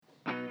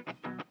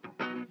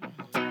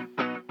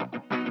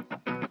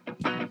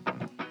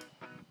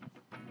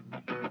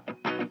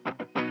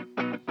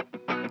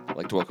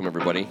to welcome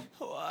everybody.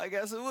 I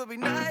guess it would be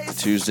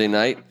nice. Tuesday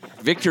night,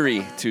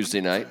 Victory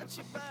Tuesday night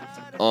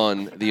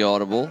on the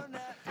Audible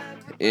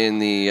in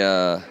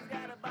the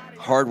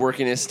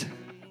hard-workingest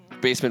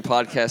basement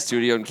podcast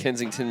studio in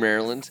Kensington,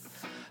 Maryland.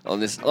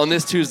 On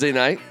this Tuesday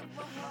night,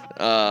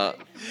 I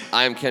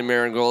am Ken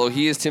Marangolo.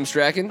 He is Tim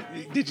Strachan.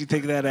 Did you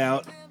think that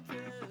out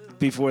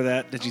before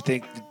that? Did you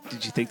think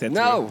that?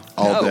 No,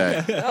 through? All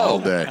day. All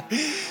day.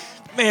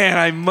 Man,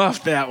 I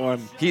muffed that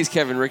one. He's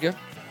Kevin Ricka.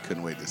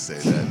 Couldn't wait to say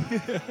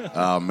that.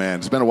 Oh, man.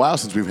 It's been a while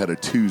since we've had a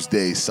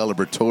Tuesday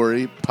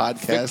celebratory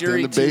podcast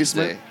Victory in the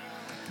basement. Tuesday.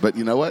 But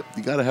you know what?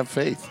 You got to have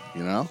faith,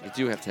 you know? You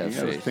do have to have You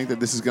gotta faith. think that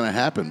this is going to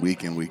happen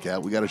week in, week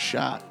out. We got a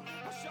shot.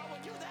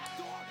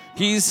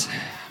 He's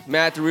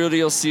Matt, the Real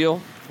Deal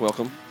Seal.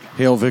 Welcome.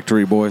 Hail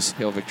victory, boys.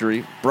 Hail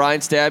Victory.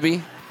 Brian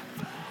Stabby.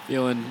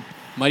 Feeling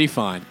mighty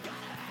fine.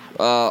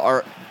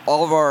 All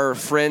of our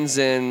friends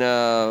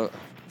and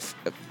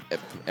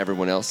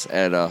everyone else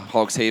at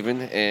Hogs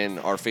Haven and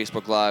our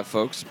Facebook Live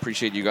folks.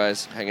 Appreciate you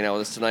guys hanging out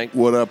with us tonight.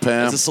 What up,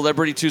 Pam? It's a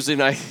Celebrity Tuesday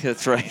night.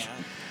 That's right.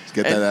 Let's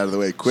get that out of the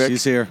way quick.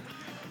 She's here.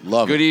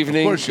 Love Good it.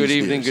 evening, Of course good she's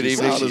evening, here. good She's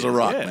evening. solid as a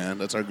rock, Yeah. man.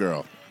 That's our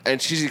girl.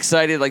 And she's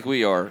excited like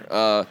we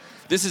are.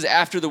 This is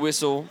After the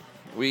Whistle.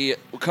 We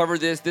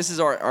covered this. This is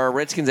our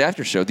Redskins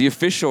after show, the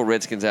official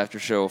Redskins after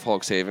show of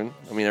Hogs Haven.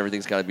 I mean,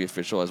 everything's got to be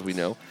official, as we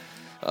know.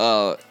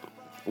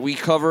 We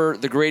cover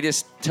the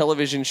greatest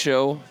television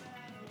show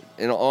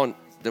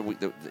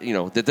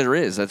that there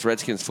is. That's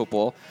Redskins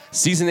football.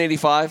 Season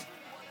 85,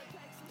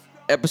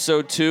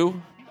 Episode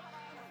 2.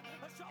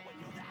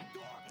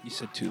 You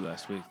said 2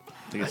 last week.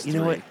 I think it's You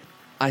 3. know what?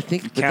 I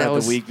think You but counted that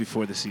was the week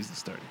before the season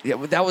started. Yeah,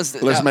 but that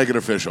was. Let's make it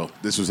official.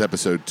 This was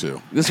episode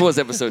 2. This was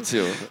Episode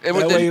 2.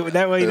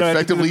 That way you don't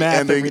have to do the Effectively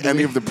math ending every any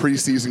week. of the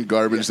preseason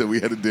garbage that we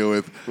had to deal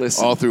with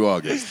Listen. all through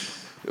August.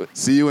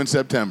 See you in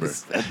September.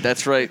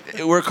 That's right.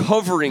 We're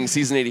covering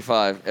Season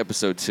 85,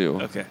 Episode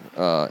 2. Okay.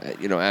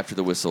 After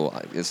the Whistle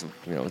is,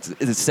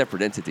 it's a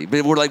separate entity,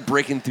 but we're like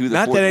breaking through the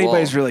Not fourth that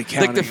anybody's wall. really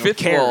counting like the or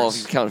fifth wall. If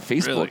cares. you count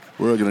Facebook. Really.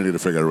 We're going to need to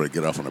figure out a way to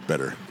get off on a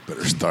better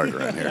start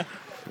around here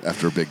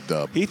after a big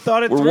dub. He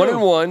thought it We're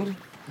through.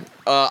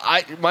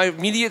 1-1. My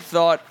immediate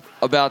thought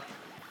about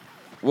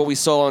what we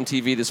saw on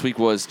TV this week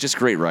was just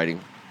great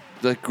writing.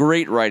 The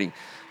great writing.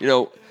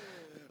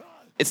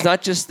 It's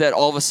not just that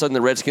all of a sudden the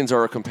Redskins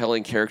are a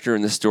compelling character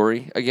in this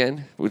story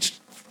again, which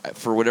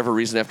for whatever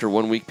reason after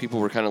 1 week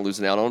people were kind of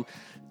losing out on.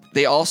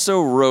 They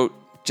also wrote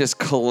just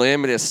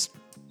calamitous,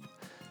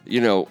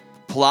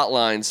 plot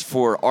lines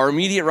for our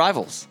immediate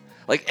rivals.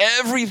 Like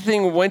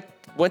everything went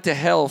to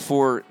hell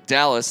for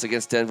Dallas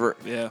against Denver.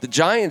 Yeah. The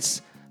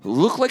Giants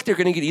look like they're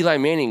going to get Eli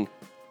Manning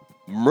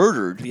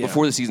murdered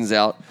before the season's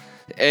out.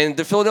 And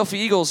the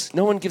Philadelphia Eagles,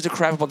 no one gives a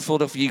crap about the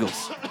Philadelphia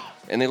Eagles.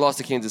 And they lost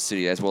to Kansas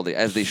City as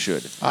they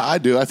should. I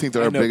do. I think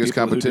they're I our know biggest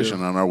people who competition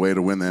do. on our way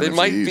to win the NFC It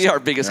might East. be our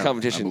biggest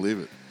competition. I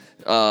believe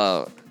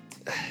it.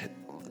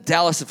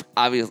 Dallas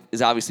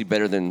is obviously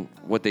better than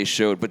what they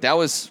showed, but that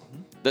was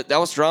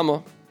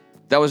drama.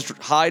 That was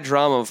high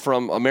drama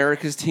from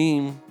America's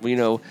team,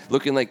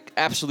 looking like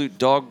absolute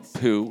dog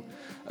poo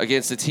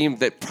against a team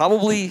that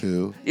probably...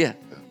 Poo? Yeah.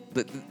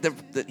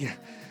 Yeah.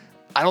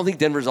 I don't think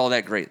Denver's all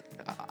that great.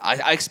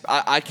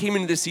 I came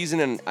into this season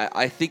and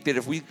I think that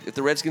if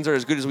the Redskins are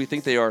as good as we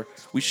think they are,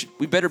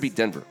 we better beat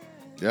Denver.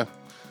 Yeah.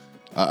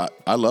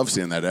 I love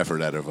seeing that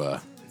effort out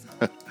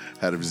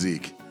of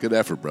Zeke. Good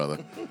effort, brother.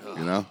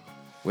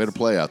 Way to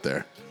play out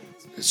there.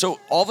 So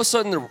all of a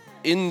sudden,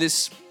 in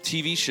this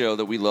TV show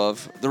that we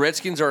love, the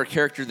Redskins are a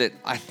character that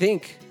I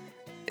think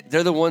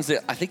they're the ones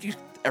that I think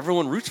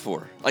everyone roots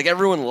for. Like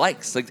everyone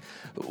likes. Like,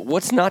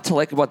 what's not to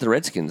like about the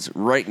Redskins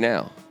right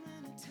now?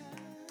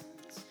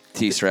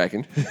 T.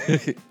 Strachan.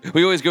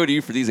 We always go to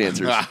you for these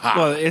answers.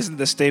 Well, isn't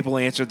the staple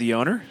answer the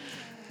owner?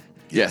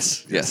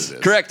 Yes. it is.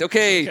 Correct.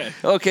 Okay.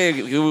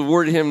 We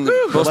awarded him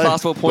the most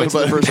possible points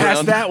in the first Past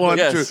round. that one.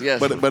 Yes.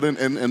 But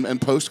in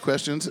post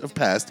questions of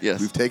past, Yes.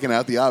 we've taken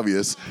out the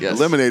obvious, Yes.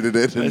 eliminated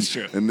it, That's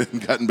true. and then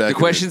gotten back. The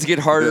questions get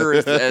harder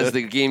as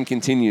the game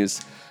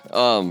continues.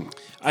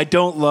 I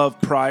don't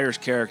love Pryor's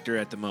character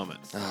at the moment.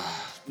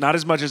 Not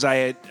as much as I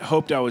had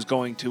hoped I was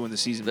going to when the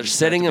season They're was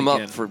setting about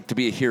him to up begin. to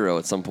be a hero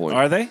at some point.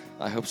 Are they?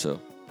 I hope so.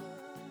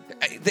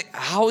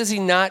 How is he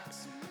not?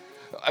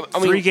 I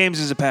mean, 3 games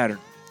is a pattern.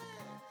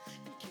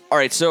 all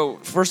right. So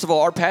first of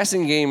all, our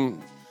passing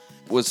game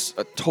was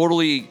a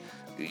totally,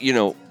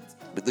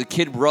 the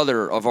kid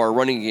brother of our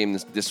running game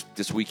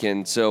this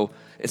weekend. So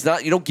it's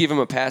not, you don't give him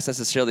a pass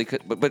necessarily,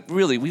 but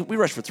really we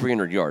rushed for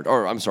 300 yards.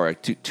 Or I'm sorry,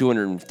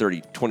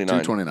 230,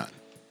 29. 229.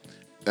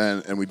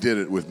 And we did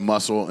it with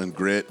muscle and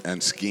grit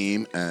and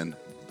scheme, and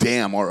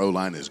damn, our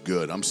O-line is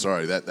good. I'm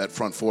sorry, that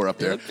front four up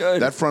there.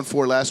 Good. That front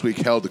four last week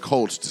held the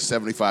Colts to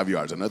 75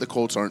 yards. I know the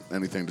Colts aren't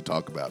anything to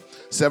talk about.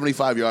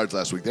 75 yards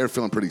last week. They're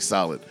feeling pretty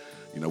solid.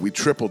 We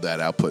tripled that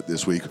output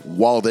this week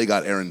while they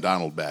got Aaron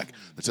Donald back.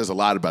 It says a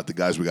lot about the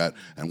guys we got.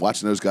 And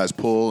watching those guys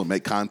pull and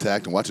make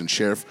contact and watching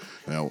Sheriff,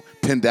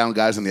 pin down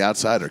guys on the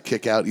outside or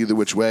kick out either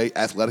which way,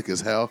 athletic as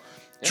hell.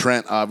 Yeah.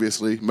 Trent,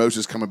 obviously.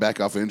 Moses coming back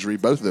off injury.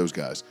 Both of those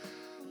guys.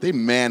 They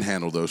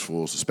manhandled those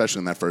fools, especially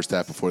in that first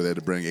half before they had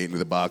to bring 8 into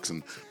the box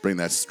and bring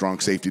that strong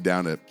safety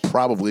down to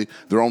probably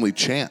their only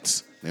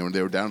chance. They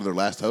were down to their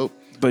last hope.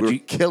 But we were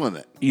killing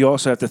it. You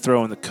also have to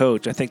throw in the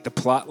coach. I think the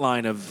plot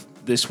line of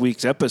this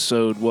week's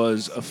episode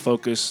was a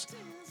focus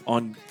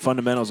on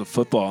fundamentals of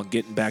football and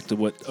getting back to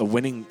what a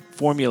winning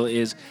formula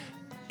is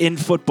in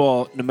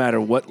football, no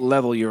matter what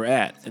level you're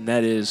at, and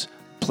that is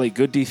play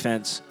good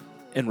defense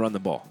and run the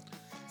ball.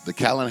 The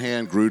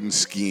Callahan-Gruden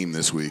scheme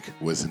this week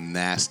was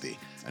nasty.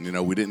 And,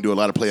 we didn't do a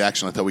lot of play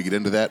action. I thought we get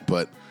into that.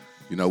 But,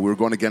 we were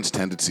going against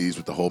tendencies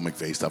with the whole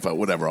McVay stuff,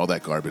 whatever, all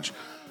that garbage.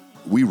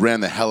 We ran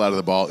the hell out of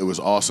the ball. It was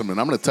awesome. And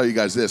I'm going to tell you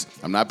guys this.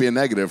 I'm not being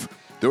negative.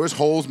 There was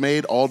holes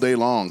made all day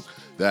long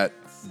that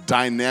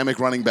dynamic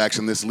running backs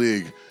in this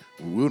league,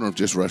 we wouldn't have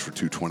just rushed for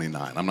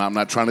 229. I'm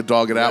not trying to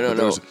dog it out, but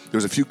there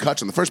was a few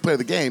cuts. In the first play of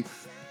the game,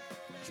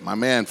 my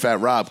man, Fat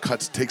Rob,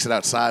 takes it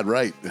outside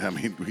right. I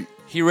mean,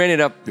 he ran it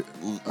up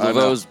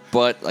Laveau's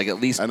butt like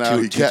at least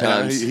two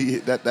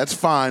times. That's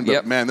fine,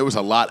 but man, there was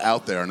a lot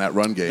out there in that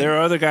run game. There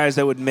are other guys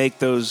that would make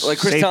those like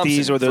Chris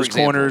safeties Thompson, or those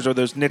corners or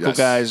those nickel Yes.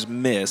 guys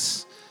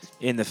miss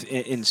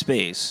in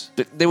space.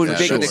 They would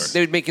Yeah, they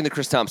would making the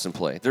Chris Thompson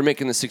play. They're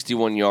making the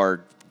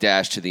 61-yard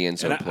dash to the end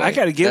zone And play. I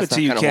got to give That's it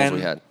to the you, kind of holes we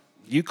Ken. had.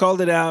 You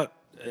called it out.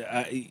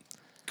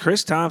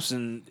 Chris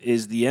Thompson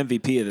is the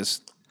MVP of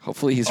this.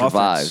 Hopefully he Offense.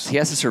 survives. He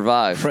has to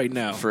survive Right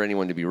now. for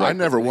anyone to be right. I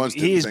never once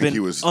did He's think been he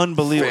was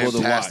unbelievable to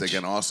fantastic watch.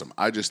 and awesome.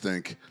 I just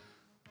think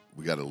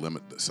we got to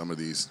limit some of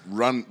these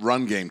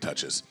run game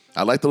touches.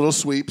 I like the little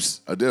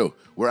sweeps. I do.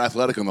 We're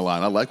athletic on the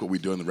line. I like what we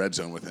do in the red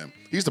zone with him.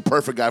 He's the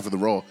perfect guy for the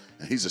role,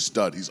 and he's a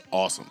stud. He's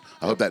awesome.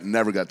 I hope that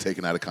never got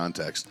taken out of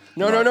context.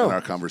 No. In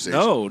our conversation.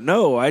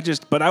 No.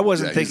 But I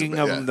wasn't Yeah, he's thinking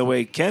a- of yeah. him the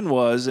way Ken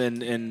was,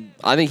 and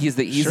I think he's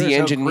the sure as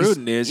hell engine. He's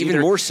Gruden is even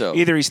either, more so.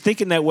 Either he's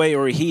thinking that way,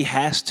 or he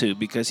has to,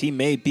 because he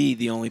may be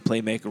the only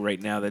playmaker right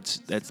now that's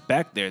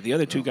back there. The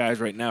other two guys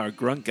right now are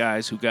grunt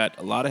guys who got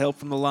a lot of help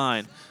from the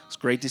line. It's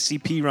great to see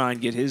P. Ryan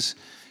get his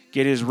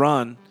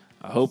run.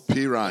 I hope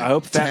P. Ryan, I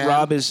hope Fat 10.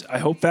 Rob is. I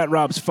hope Fat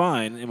Rob's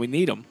fine, and we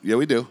need him. Yeah,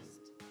 we do.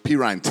 P.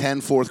 Ryan,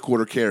 10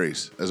 fourth-quarter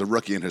carries as a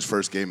rookie in his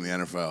first game in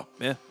the NFL.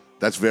 Yeah.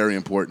 That's very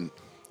important.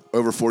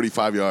 Over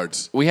 45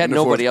 yards. We had in the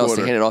nobody fourth else to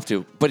quarter. hand it off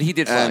to, but he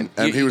did fine.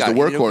 And he was the did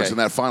workhorse okay. in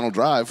that final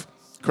drive.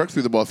 Kirk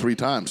threw the ball 3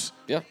 times.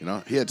 Yeah.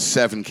 He had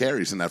 7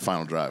 carries in that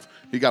final drive.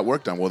 He got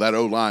work done. Well, that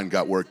O-line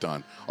got work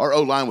done. Our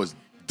O-line was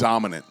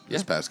dominant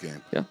this past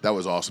game. Yeah. That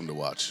was awesome to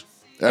watch.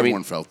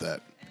 Everyone felt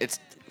that.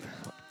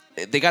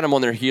 They got him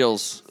on their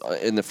heels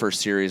in the first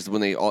series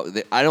when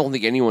I don't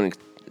think anyone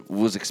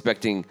was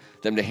expecting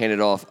them to hand it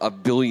off a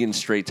billion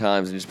straight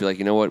times and just be like,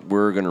 you know what,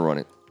 we're going to run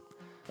it.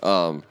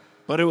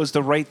 But it was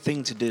the right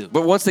thing to do.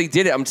 But once they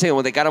did it, I'm saying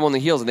when they got him on the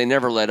heels and they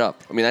never let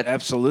up. I mean, that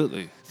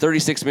Absolutely.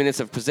 36 minutes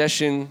of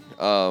possession.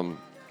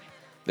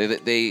 They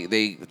had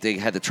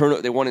the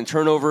turn. They won in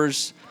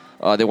turnovers.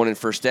 They won in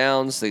first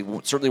downs. They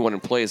certainly won in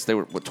plays. They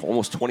were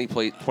almost 20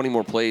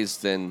 more plays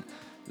than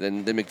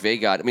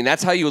McVay got. I mean,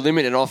 that's how you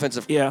eliminate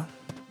an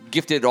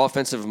gifted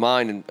offensive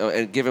mind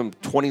and give him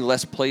 20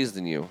 less plays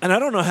than you. And I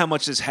don't know how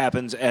much this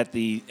happens at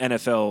the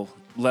NFL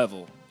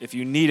level. If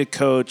you need a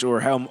coach or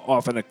how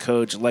often a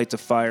coach lights a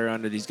fire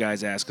under these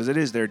guys' ass, because it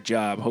is their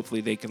job.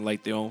 Hopefully they can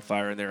light their own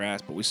fire in their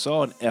ass. But we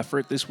saw an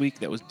effort this week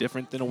that was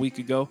different than a week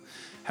ago.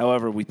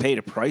 However, we paid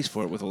a price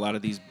for it with a lot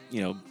of these,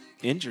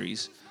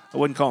 injuries. I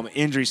wouldn't call them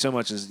injuries so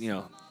much as,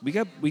 we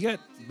got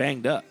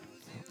banged up.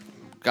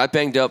 Got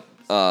banged up.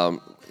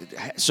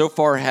 So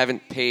far,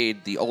 haven't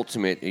paid the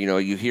ultimate.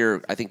 You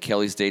hear, I think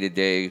Kelly's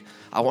day-to-day.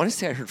 I want to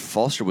say I heard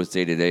Foster was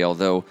day-to-day,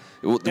 although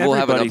we'll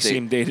have an Everybody update.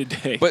 seemed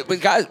day-to-day. But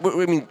guys,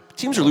 I mean,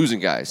 teams are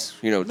losing guys.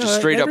 Just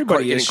straight up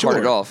everybody getting is,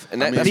 carted sure. off.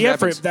 And that's the what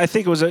effort, happens. I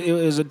think it was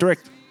a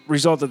direct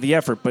result of the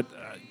effort. But,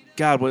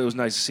 God, it was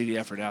nice to see the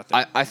effort out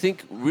there. I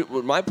think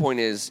what my point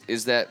is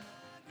that,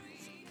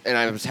 and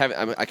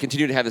I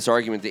continue to have this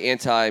argument: the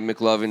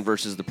anti-McLovin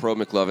versus the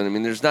pro-McLovin. I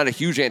mean, there's not a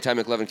huge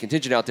anti-McLovin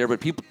contingent out there,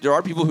 but there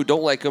are people who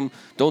don't like him,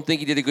 don't think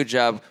he did a good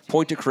job.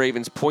 Point to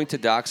Cravens, point to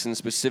Doxson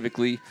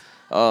specifically,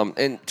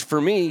 and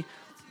for me,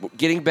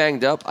 getting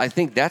banged up, I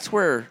think that's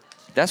where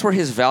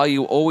his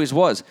value always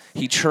was.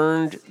 He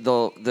churned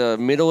the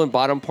middle and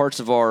bottom parts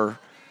of our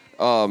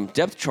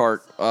depth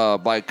chart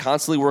by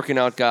constantly working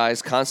out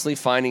guys, constantly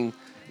finding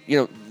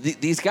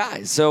these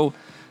guys. So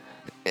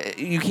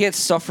you can't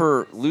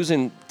suffer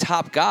losing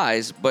top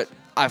guys, but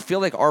I feel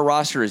like our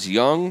roster is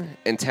young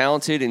and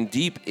talented and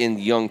deep in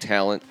young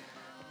talent.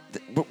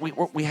 But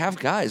we have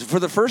guys. For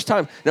the first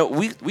time, now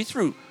we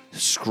threw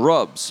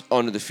scrubs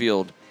onto the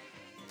field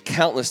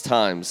countless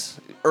times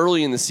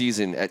early in the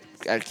season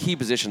at key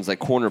positions like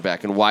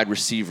cornerback and wide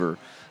receiver.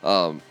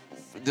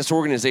 This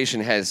organization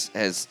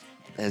has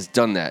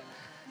done that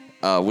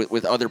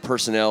with other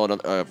personnel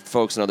and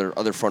folks and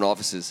other front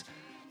offices.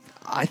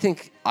 I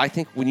think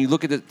when you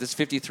look at this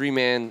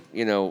 53-man,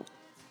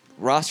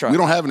 roster, We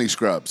don't have any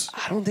scrubs.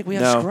 I don't think we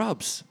have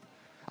scrubs.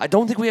 I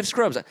don't think we have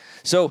scrubs.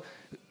 So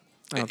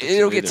I don't think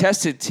it'll so get either.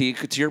 tested.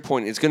 To your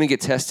point, it's going to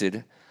get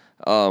tested.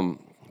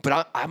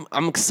 But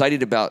I'm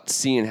excited about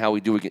seeing how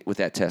we do with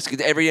that test.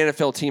 'Cause every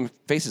NFL team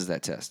faces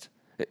that test.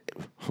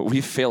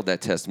 We've failed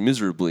that test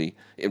miserably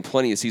in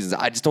plenty of seasons.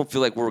 I just don't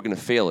feel like we're going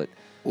to fail it.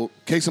 Well,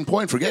 case in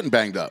point for getting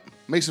banged up.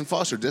 Mason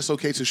Foster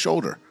dislocates his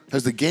shoulder,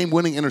 has the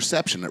game-winning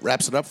interception that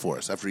wraps it up for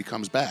us after he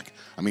comes back.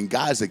 I mean,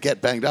 guys that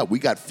get banged up, we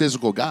got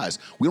physical guys.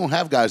 We don't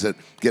have guys that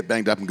get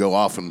banged up and go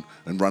off and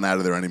run out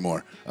of there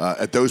anymore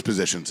at those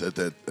positions, at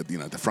the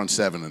front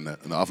seven and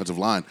the offensive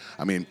line.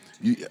 I mean,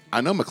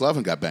 I know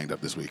McLovin got banged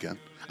up this weekend.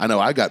 I know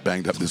I got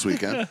banged up this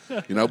weekend,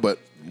 but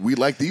we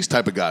like these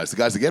type of guys, the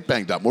guys that get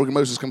banged up. Morgan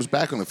Moses comes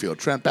back on the field.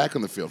 Trent back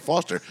on the field.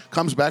 Foster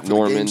comes back for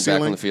Norman the game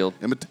back on the field.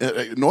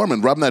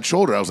 Norman rubbing that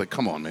shoulder. I was like,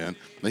 come on, man.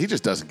 He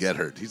just doesn't get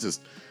hurt.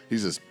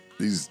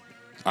 He's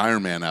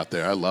Iron Man out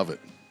there. I love it.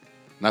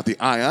 Not the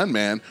Ion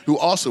Man, who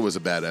also was a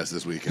badass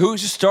this weekend. Who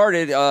just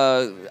started?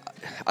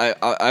 I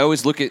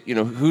always look at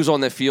who's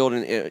on that field,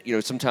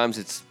 and sometimes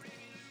it's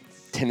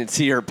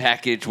tendency or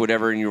package,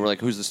 whatever, and you were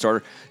like, who's the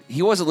starter?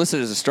 He wasn't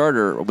listed as a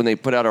starter when they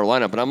put out our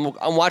lineup, but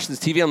I'm watching this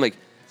TV. I'm like,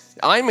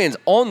 Iron Man's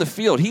on the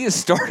field. He is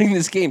starting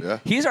this game. Yeah.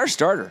 He's our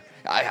starter.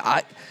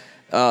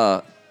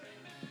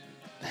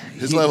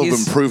 His level of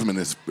improvement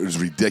is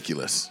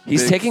ridiculous.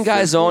 He's Big, taking guys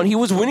physical. on. He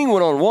was winning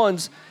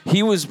one-on-ones.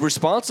 He was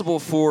responsible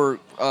for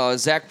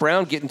Zach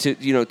Brown getting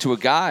to a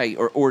guy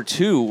or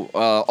two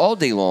all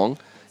day long.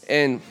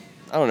 And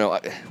I don't know.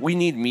 We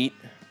need meat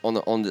on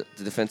the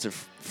defensive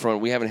front.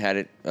 We haven't had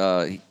it.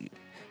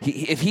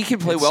 If he can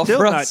play well still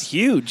for not us,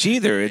 huge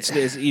either.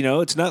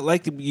 It's not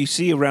like you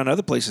see around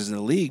other places in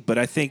the league. But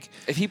I think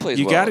if he plays,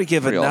 you well, got to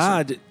give a pretty awesome.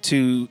 nod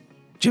to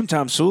Jim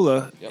Tom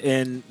Sula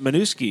and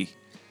Minuski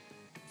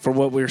for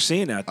what we're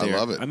seeing out there. I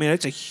love it. I mean,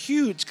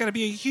 it's got to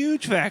be a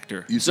huge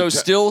factor.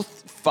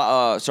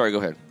 Sorry, go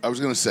ahead. I was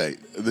going to say,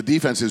 the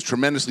defense is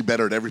tremendously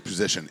better at every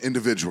position,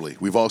 individually.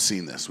 We've all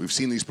seen this. We've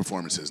seen these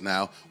performances.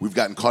 Now, we've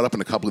gotten caught up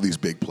in a couple of these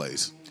big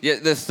plays. Yeah,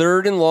 the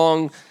third and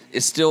long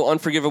is still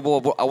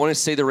unforgivable. I want to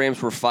say the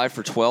Rams were 5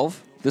 for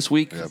 12 this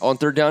week on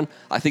third down.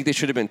 I think they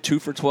should have been 2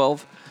 for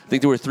 12. I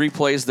think there were 3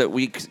 plays that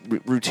we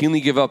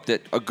routinely give up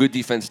that a good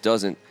defense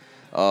doesn't.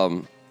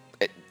 The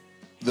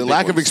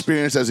lack of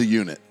experience as a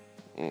unit.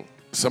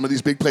 Some of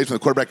these big plays when the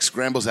quarterback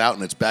scrambles out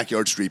and it's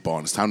backyard street ball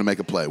and it's time to make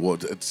a play. Well,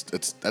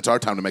 that's our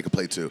time to make a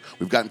play too.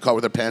 We've gotten caught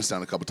with our pants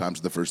down a couple times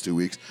in the first 2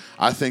 weeks.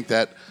 I think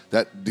that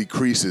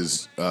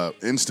decreases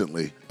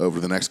instantly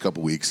over the next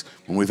couple weeks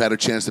when we've had a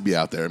chance to be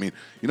out there. I mean,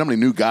 you know how many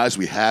new guys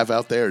we have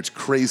out there? It's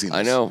craziness.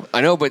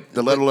 I know, but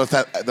the level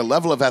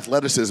of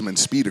athleticism and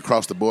speed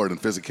across the board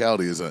and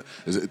physicality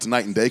is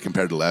night and day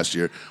compared to last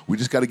year. We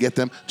just got to get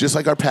them, just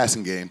like our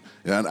passing game.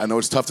 And I know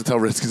it's tough to tell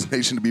Redskins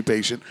Nation to be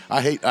patient.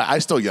 I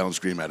still yell and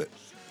scream at it.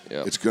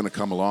 Yep. It's going to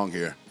come along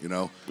here,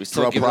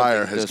 Terrell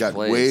Pryor has got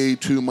way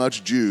too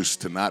much juice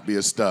to not be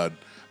a stud.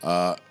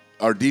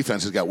 Our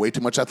defense has got way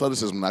too much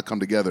athleticism to not come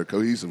together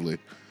cohesively.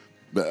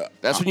 But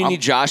that's when you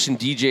need Josh and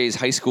DJ's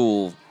high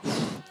school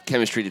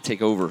chemistry to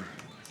take over.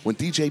 When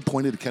DJ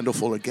pointed to Kendall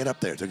Fuller, get up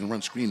there. They're going to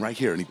run screen right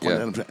here. And he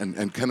pointed at him,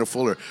 and Kendall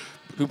Fuller,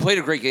 who played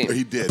a great game.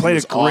 He did.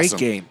 Played a great awesome.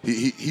 game.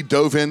 He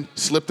dove in,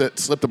 slipped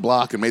the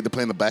block, and made the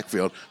play in the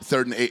backfield.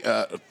 3rd and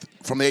 8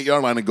 from the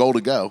 8-yard line and goal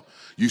to go.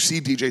 You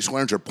see DJ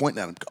Swearinger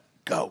pointing at him,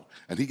 go.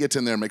 And he gets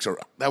in there and makes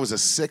that was a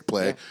sick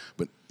play,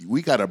 but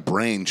we got a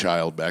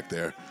brainchild back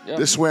there. Yeah.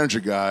 This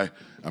Swearinger guy,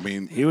 I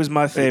mean. He was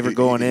my favorite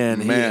going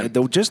in. Man.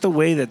 Just the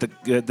way that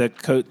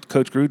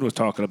Coach Gruden was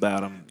talking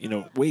about him,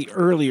 way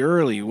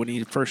early when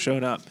he first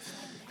showed up.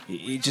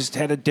 He just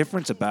had a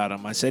difference about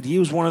him. I said he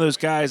was one of those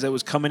guys that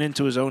was coming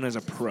into his own as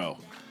a pro.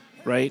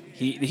 Right,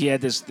 he had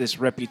this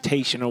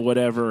reputation or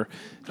whatever,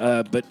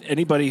 but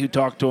anybody who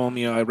talked to him,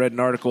 I read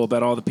an article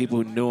about all the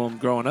people who knew him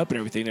growing up and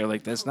everything. They're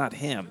like, that's not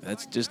him.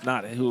 That's just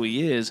not who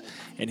he is.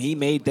 And he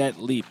made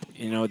that leap.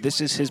 This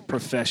is his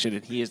profession,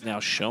 and he is now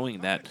showing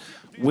that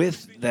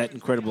with that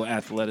incredible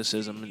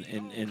athleticism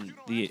and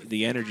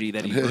the energy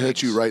that he brings. He'll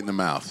hit you right in the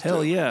mouth.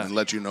 Hell yeah, and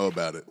let you know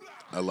about it.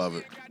 I love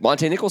it.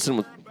 Monte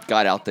Nicholson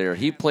got out there.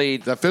 He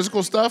played that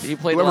physical stuff. He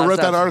played. Whoever wrote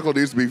that article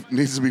needs to be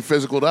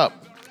physicaled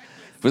up.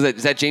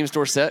 Is that James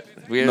Dorsett?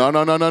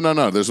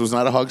 No. This was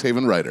not a Hogs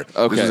Haven writer.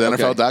 Okay, this is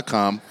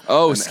NFL.com.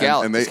 Oh,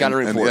 scouting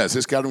report. Yes,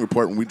 his scouting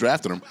report when we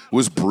drafted him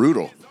was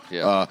brutal.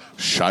 Yeah.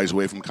 Shies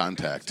away from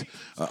contact,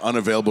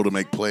 unavailable to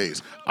make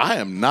plays. I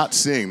am not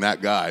seeing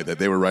that guy that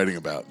they were writing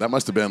about. That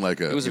must have been like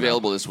He was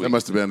available this week. That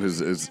must have been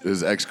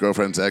his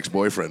ex-girlfriend's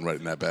ex-boyfriend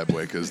writing that bad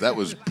boy because that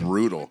was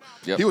brutal.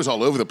 Yep. He was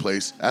all over the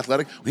place,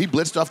 athletic. When he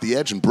blitzed off the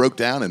edge and broke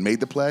down and made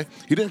the play,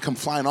 he didn't come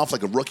flying off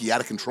like a rookie out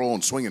of control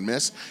and swing and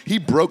miss. He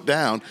broke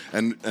down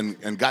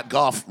and got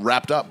Goff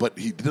wrapped up, but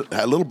he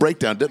had a little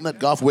breakdown, didn't let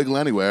Goff wiggle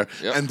anywhere,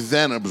 and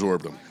then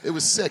absorbed him. It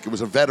was sick. It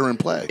was a veteran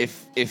play.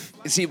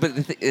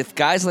 If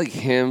guys like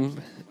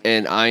him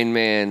and Iron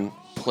Man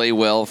play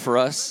well for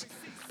us,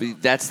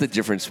 that's the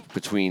difference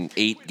between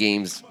 8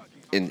 games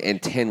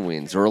and 10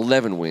 wins or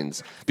 11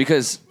 wins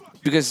because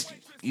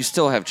you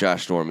still have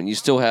Josh Norman, you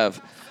still have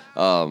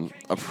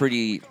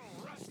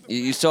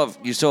you still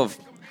have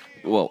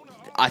well,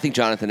 I think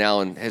Jonathan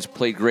Allen has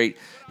played great.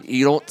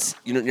 you're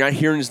not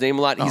hearing his name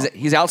a lot.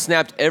 He's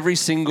outsnapped every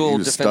single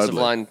defensive studly.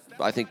 line,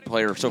 I think,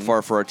 player so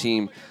far for our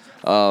team.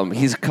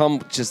 He's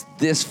come just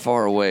this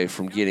far away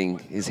from getting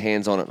his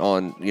hands on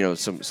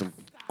some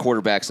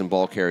quarterbacks and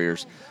ball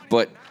carriers,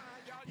 but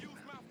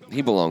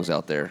he belongs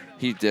out there.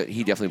 He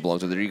definitely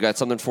belongs out there. You got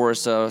something for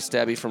us,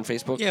 Stabby, from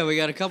Facebook? Yeah, we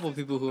got a couple of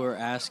people who are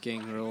asking,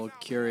 who are a little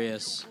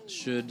curious,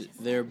 should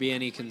there be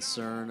any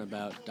concern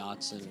about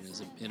Dotson and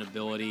his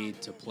inability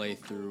to play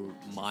through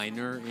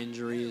minor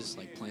injuries,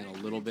 like playing a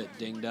little bit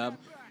dinged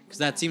up? Because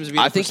that seems to be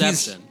the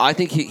perception. I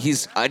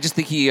just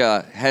think he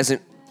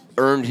hasn't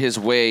earned his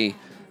way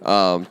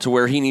to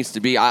where he needs to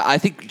be. I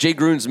think Jay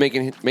Gruden's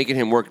making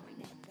him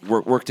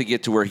work to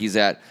get to where he's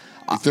at.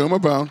 You threw him a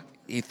bone.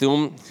 He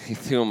threw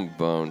him a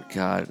bone.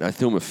 God, I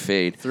threw him a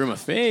fade. Threw him a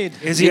fade.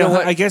 Is he?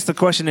 I guess the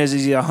question is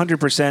he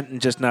 100%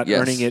 and just not Yes.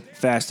 earning it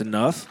fast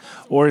enough,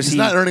 or is He's he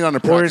not earning on the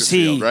or practice is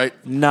he field, right?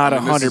 not I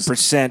mean, this is-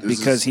 100% this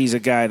because is- he's a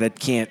guy that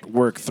can't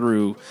work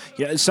through?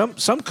 Yeah,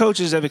 some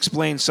coaches have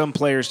explained some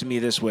players to me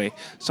this way.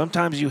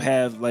 Sometimes you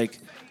have like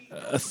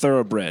a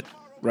thoroughbred,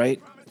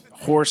 right?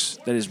 Horse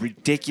that is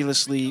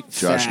ridiculously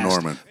Josh fast.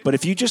 Norman. But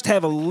if you just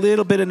have a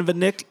little bit of a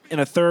nick in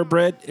a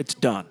thoroughbred, it's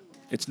done.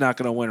 It's not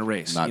going to win a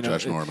race. Not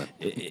Josh Norman.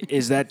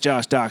 Is that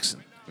Josh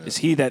Doxson? Yeah. Is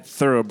he that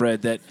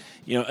thoroughbred that,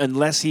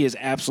 unless he is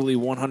absolutely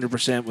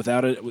 100%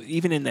 without it,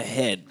 even in the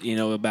head,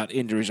 about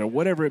injuries or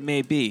whatever it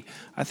may be,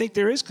 I think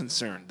there is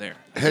concern there.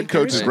 Head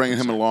coach is bringing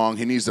him along.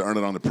 He needs to earn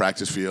it on the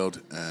practice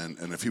field. And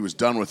if he was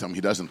done with him,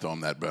 he doesn't throw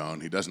him that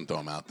bone. He doesn't throw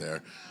him out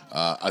there.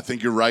 I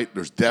think you're right.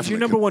 There's definitely your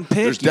number one pick,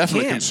 There's you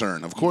definitely can.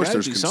 concern. Of You course, gotta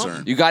there's do concern.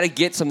 something. You got to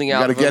get something You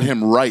out got to of get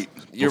him right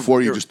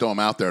before you you're- just throw him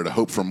out there to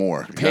hope for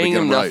more. You gotta Paying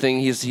get him right. nothing.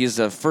 He's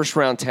a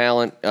first-round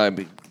talent,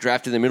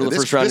 drafted in the middle of the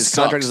This- first round. this His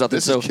contract sucks. is nothing.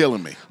 This is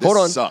killing me. This Hold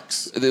on.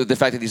 sucks. The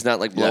fact that he's not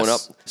blowing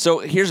Yes. up. So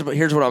here's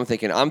what I'm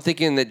thinking. I'm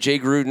thinking that Jay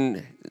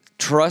Gruden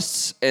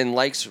trusts and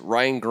likes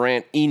Ryan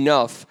Grant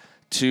enough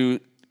to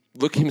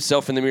look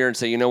himself in the mirror and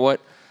say, you know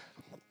what?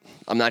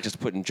 I'm not just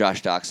putting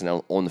Josh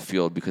Doxson on the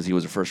field because he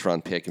was a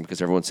first-round pick and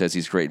because everyone says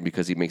he's great and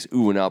because he makes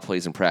ooh and ah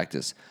plays in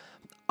practice.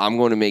 I'm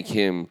going to make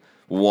him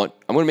want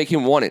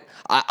it.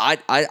 I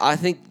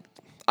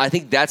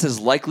think that's as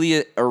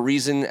likely a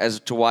reason as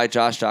to why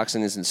Josh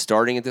Doxson isn't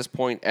starting at this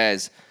point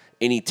as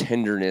any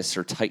tenderness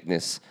or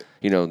tightness.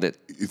 That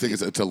You think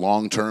it's a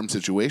long-term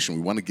situation.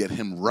 We want to get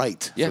him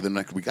right. Yeah. For the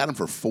next. We got him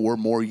for 4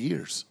 more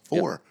years.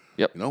 4.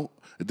 Yep.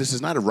 This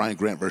is not a Ryan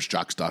Grant versus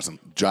Josh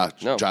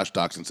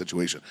Doxson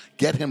situation.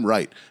 Get him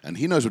right, and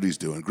he knows what he's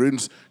doing.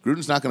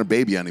 Gruden's not going to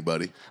baby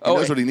anybody. He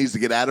knows what he needs to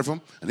get out of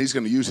him, and he's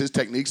going to use his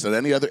techniques that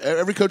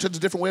every coach has a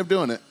different way of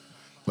doing it.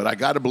 But I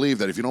got to believe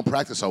that if you don't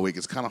practice all week,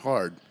 it's kind of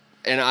hard.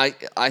 And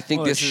I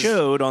think this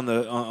showed on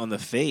the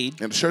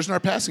fade. And it shows in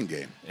our passing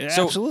game.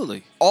 So-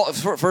 Absolutely.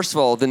 First of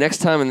all, the next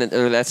time in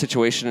that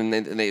situation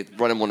and they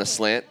run him on a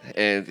slant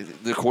and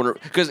the corner,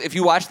 because if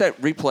you watch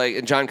that replay,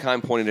 and John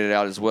Kime pointed it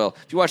out as well,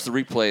 if you watch the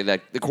replay, that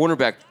the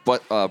cornerback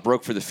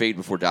broke for the fade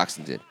before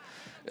Doxson did.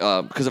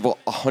 Because of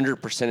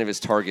 100% of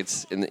his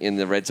targets in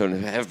the red zone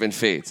have been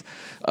fades.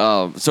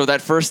 So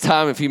that first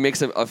time, if he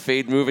makes a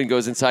fade move and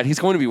goes inside, he's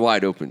going to be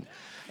wide open.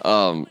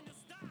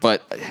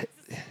 But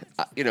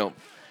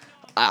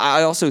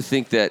I also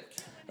think that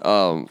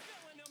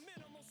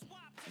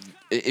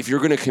if you're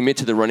going to commit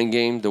to the running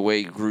game the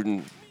way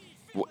Gruden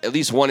at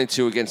least wanted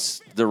to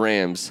against the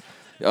Rams,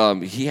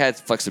 he had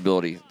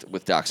flexibility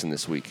with Doxson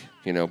this week.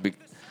 I'm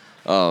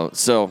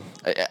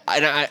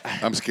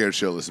scared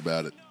shitless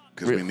about it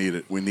because we need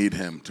it. We need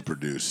him to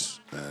produce,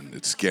 and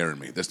it's scaring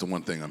me. That's the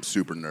one thing I'm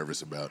super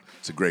nervous about.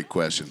 It's a great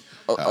question.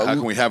 How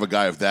can we have a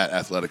guy of that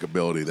athletic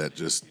ability that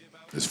just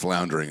is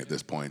floundering at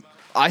this point?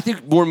 I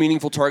think more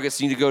meaningful targets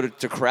need to go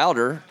to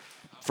Crowder,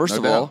 first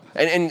of all.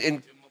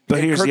 But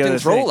here's Kirk the other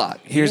didn't throw thing. a lot.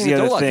 Here's He the didn't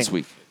other throw a lot thing. this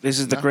week. This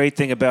is the great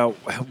thing about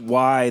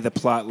why the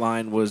plot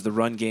line was the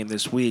run game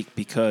this week,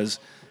 because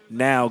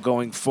now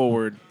going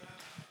forward,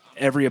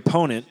 every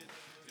opponent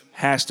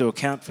has to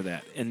account for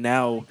that. And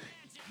now,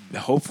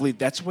 hopefully,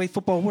 that's the way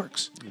football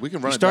works. We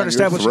can run you it start down your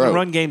establishing a throat.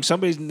 run game.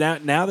 Somebody's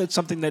now that's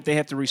something that they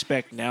have to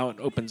respect. Now it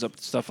opens up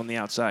stuff on the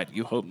outside.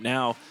 You hope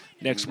now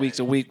next week's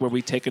a week where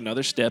we take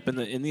another step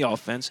in the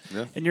offense,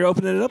 and you're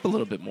opening it up a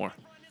little bit more.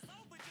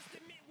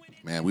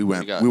 Man, we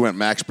went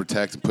max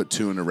protect and put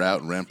 2 in the route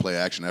and ran play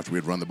action after we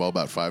had run the ball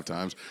about 5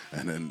 times,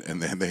 and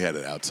then they had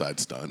an outside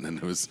stun, and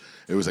it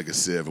was like a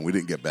sieve, and we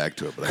didn't get back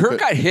to it. But Kirk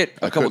got hit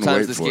a couple couldn't times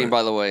wait this for game, it.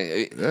 by the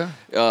way.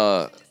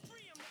 Yeah.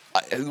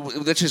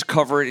 Let's just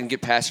cover it and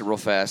get past it real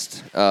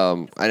fast.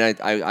 And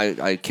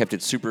I kept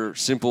it super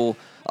simple.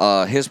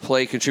 His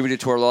play contributed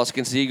to our loss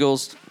against the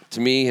Eagles. To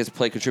me, his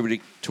play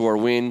contributed to our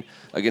win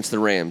against the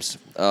Rams.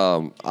 He's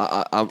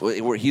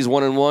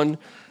 1-1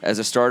 as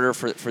a starter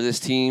for this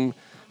team.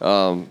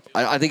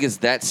 I think it's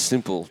that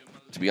simple,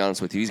 to be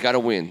honest with you. He's got to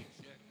win.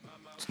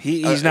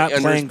 He's not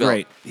under playing his belt.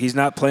 great. He's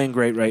not playing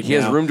great right now. He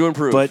has room to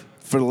improve. But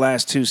for the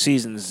last 2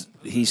 seasons,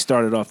 he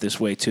started off this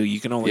way too. You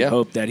can only Yeah.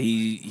 hope that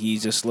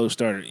he's a slow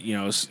starter.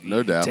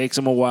 No doubt. It takes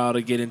him a while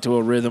to get into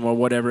a rhythm or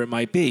whatever it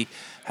might be.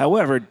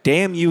 However,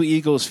 damn you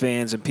Eagles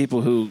fans and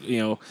people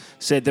who,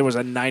 said there was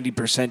a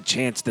 90%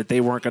 chance that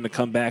they weren't going to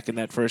come back in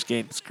that first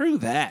game. Screw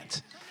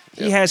that.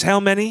 He has how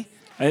many?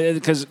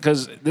 Because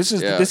this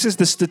is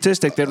the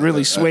statistic that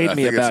really swayed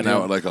me about it's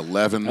now him. like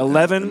 11.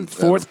 11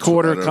 fourth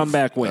quarter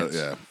comeback wins.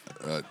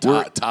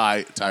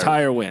 Tie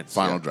Tire wins.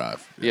 Final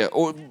drive. Yeah,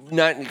 or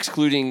not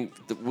excluding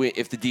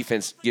if the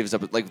defense gives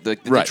up, like the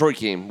Right. Detroit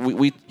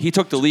game. He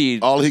took the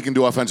lead. All he can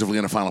do offensively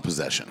in a final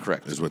possession.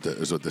 Correct. Is what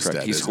the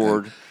stat He is.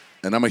 scored.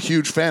 And I'm a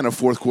huge fan of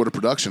fourth quarter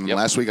production. Yep.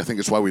 Last week, I think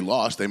it's why we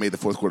lost. They made the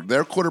fourth quarter.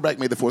 Their quarterback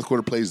made the fourth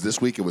quarter plays.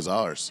 This week, it was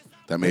ours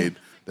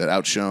that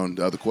outshone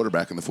the other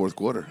quarterback in the fourth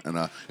quarter.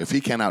 And if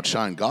he can't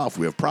outshine Goff,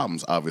 we have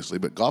problems, obviously.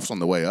 But Goff's on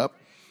the way up.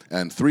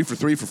 And 3 for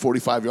 3 for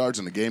 45 yards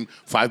in the game,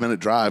 5-minute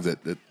drive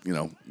that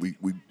we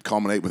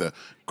culminate with a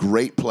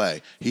great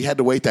play. He had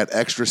to wait that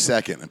extra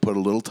second and put a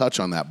little touch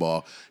on that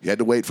ball. He had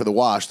to wait for the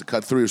wash to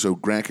cut through so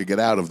Grant could get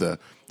out of the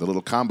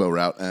little combo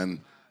route,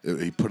 and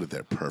he put it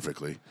there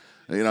perfectly.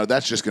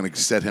 That's just going to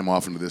set him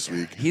off into this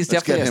week. He's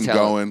Let's definitely get him has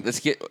talent.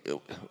 going.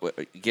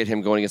 Let's get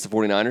him going against the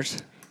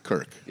 49ers.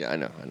 Kirk. Yeah, I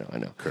know.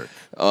 Kirk.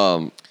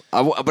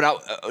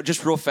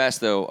 Just real fast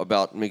though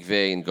about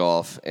McVay and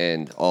Goff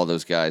and all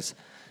those guys,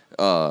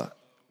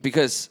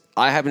 because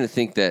I happen to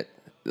think that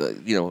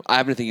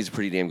he's a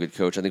pretty damn good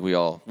coach. I think we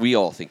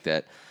all think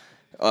that.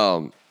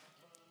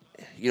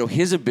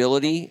 His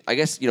ability,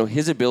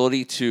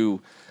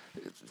 to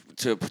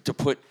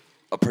put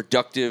a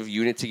productive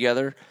unit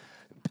together.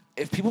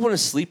 If people want to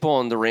sleep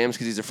on the Rams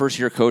because he's a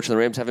first-year coach and the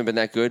Rams haven't been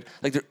that good,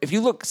 if you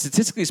look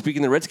statistically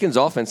speaking, the Redskins'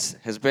 offense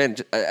has been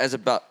as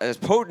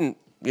potent,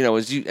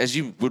 as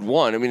you would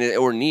want.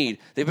 Or need.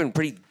 They've been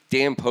pretty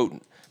damn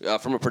potent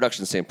from a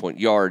production standpoint.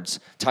 Yards,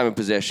 time of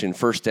possession,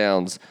 first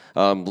downs.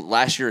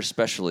 Last year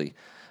especially,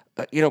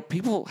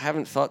 people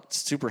haven't thought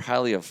super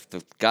highly of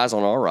the guys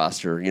on our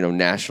roster.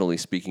 Nationally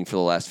speaking, for the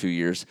last few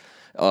years,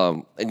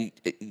 and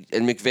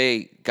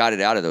McVay got it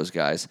out of those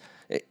guys.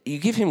 You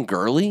give him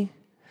Gurley.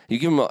 You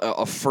give him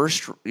a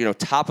first,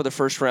 top of the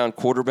first round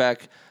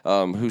quarterback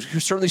who's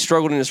certainly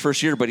struggled in his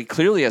first year, but he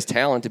clearly has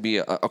talent to be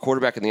a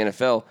quarterback in the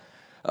NFL.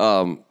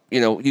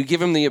 You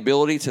give him the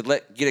ability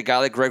to get a guy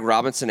like Greg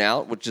Robinson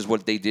out, which is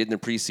what they did in the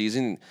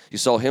preseason. You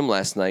saw him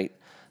last night.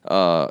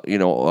 I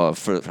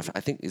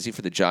think is he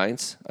for the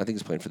Giants? I think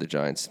he's playing for the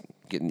Giants,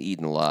 getting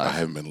eaten alive. I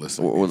haven't been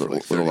listening.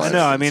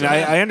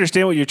 I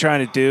understand what you're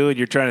trying to do, and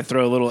you're trying to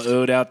throw a little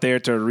ode out there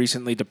to a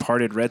recently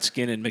departed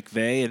Redskin and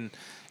McVay, and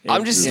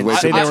I'm just say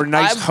they were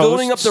nice I'm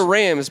building up the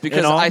Rams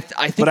because I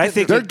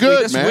think they're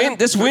good, man.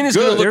 This win is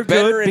going to look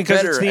better and because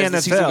better it's the as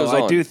the season NFL. goes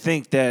on. I do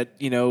think that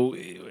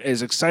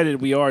as excited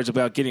we are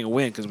about getting a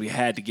win because we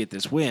had to get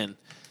this win.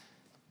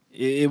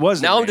 It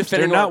wasn't. Now I'm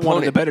defending They're our not one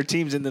of the opponent. better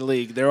teams in the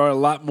league. There are a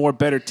lot more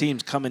better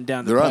teams coming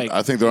down the pike.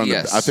 I think they're on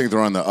Yes. I think they're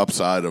on the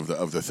upside of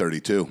the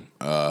 32.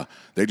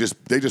 They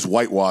just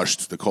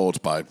whitewashed the Colts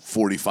by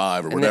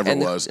 45 or whatever it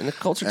was. And the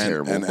Colts are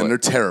terrible. And they're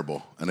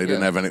terrible. And they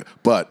didn't have any.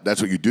 But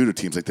that's what you do to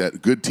teams like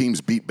that. Good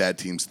teams beat bad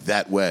teams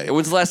that way.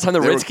 When's the last time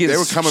the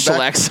Redskins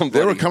shellacked somebody?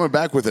 They were coming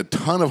back with a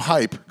ton of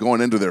hype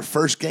going into their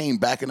first game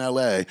back in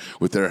L.A.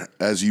 with their,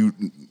 as you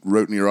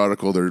wrote in your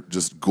article, their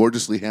just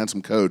gorgeously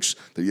handsome coach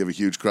that you have a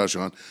huge crush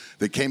on.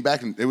 They came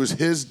back, and it was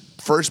his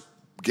first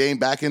game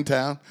back in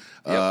town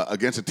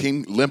against a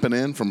team limping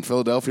in from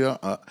Philadelphia.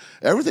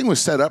 Everything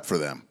was set up for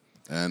them.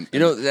 And they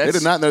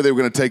did not know they were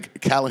going to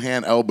take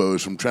Callahan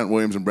elbows from Trent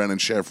Williams and Brendan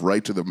Scherf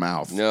right to the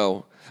mouth.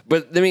 No.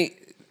 But let me,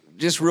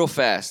 just real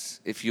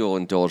fast, if you'll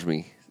indulge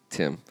me,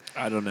 Tim.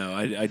 I don't know.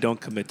 I don't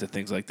commit to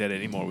things like that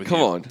anymore with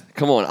Come on.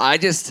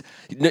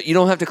 You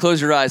don't have to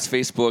close your eyes,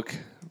 Facebook,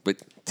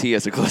 but T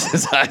has to close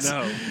his eyes.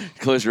 No.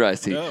 Close your eyes,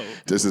 T. No.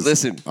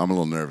 Listen. I'm a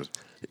little nervous.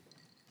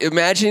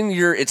 Imagine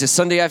it's a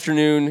Sunday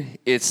afternoon.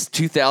 It's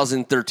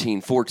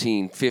 2013,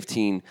 14,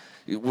 15,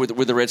 where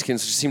the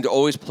Redskins just seem to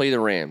always play the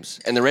Rams.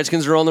 And the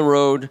Redskins are on the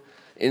road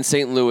in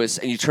St. Louis,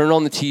 and you turn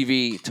on the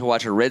TV to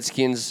watch a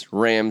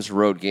Redskins-Rams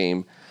road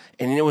game,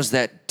 and it was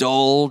that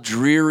dull,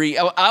 dreary.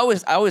 I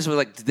always was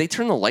like, did they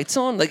turn the lights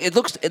on? Like it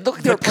looked like they were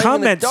The playing in the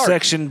comment dark.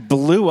 section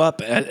blew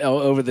up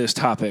over this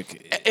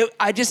topic.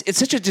 It's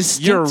such a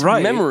distinct You're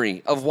right.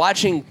 memory of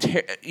watching.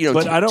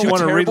 But I don't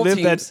want to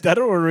relive that. I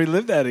don't want to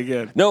relive that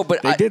again. No,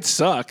 but they did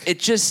suck. It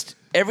just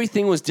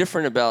everything was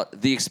different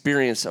about the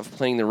experience of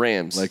playing the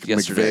Rams. Like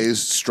yesterday.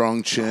 McVay's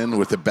strong chin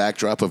with the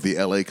backdrop of the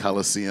L.A.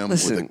 Coliseum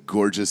with a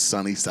gorgeous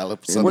sunny Southern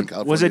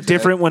California. Was it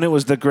different when it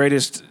was the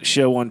greatest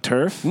show on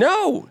turf?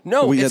 No,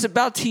 We it's had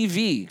about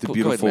TV. the Go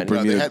beautiful ahead,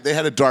 Matt. Bermuda. They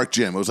had a dark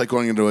gym. It was like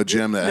going into a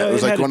gym. It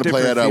was it like had going a to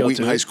play at different feel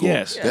Wheaton to High it. School.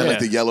 Yes. They had like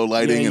the yellow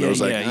lighting, and it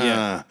was like,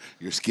 yeah.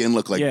 your skin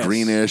looked like Yes.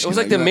 greenish. It was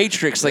like the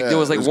Matrix. Like there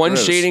was like one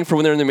shading for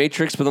when they're in the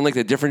Matrix, but then like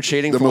the different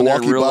shading The for when they're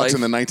in Milwaukee real Bucks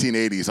life. in the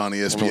 1980s on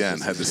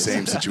ESPN had the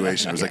same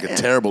situation. It was like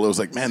a terrible. It was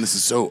like, man, this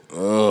is so.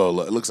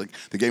 Oh, it looks like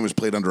the game was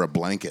played under a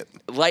blanket.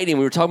 Lighting.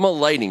 We were talking about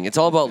lighting. It's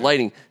all about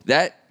lighting.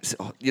 That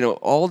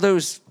all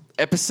those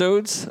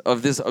episodes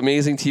of this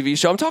amazing TV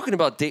show. I'm talking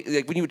about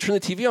like when you would turn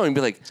the TV on and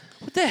be like,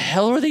 what the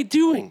hell are they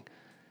doing?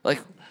 Like,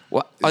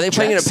 what are they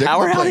playing in a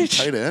power outage?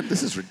 Tight end?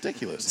 This is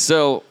ridiculous.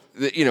 So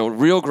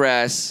real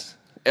grass,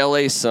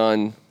 L.A.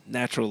 sun,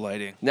 Natural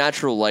lighting.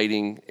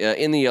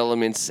 in the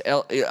elements.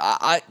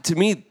 To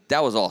me,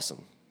 that was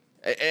awesome.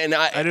 And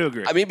I do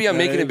agree. Maybe I'm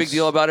making a big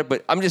deal about it,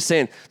 but I'm just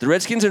saying the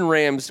Redskins and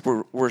Rams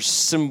were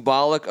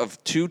symbolic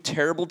of two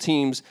terrible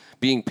teams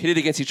being pitted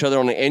against each other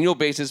on an annual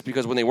basis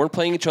because when they weren't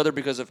playing each other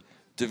because of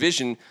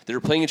division, they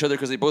were playing each other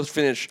because they both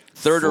finished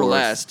third or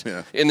last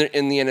in the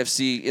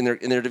NFC in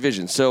their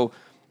division. So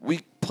we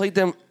played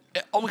them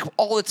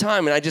all the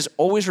time, and I just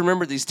always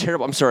remember these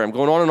terrible. I'm sorry, I'm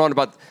going on and on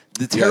about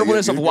the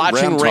terribleness of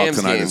watching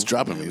Rams games. It's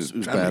dropping me. It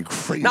was bad.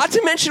 Crazy. Not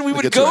to mention, we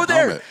would go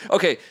there.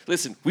 Okay,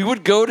 listen, we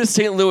would go to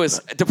St. Louis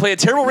to play a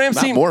terrible Rams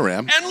team. More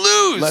Ram. And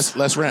lose.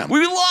 Less Ram.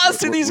 We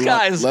lost to these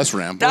guys. Less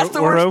Ram. That's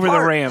the We're worst over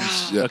part. the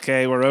Rams. Yeah.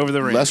 Okay, we're over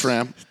the Rams. Less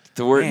Ram.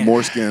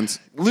 More skins.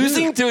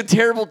 Losing to a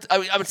terrible.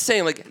 I'm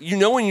saying,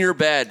 when you're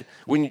bad,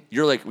 when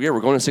you're like, we're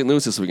going to St.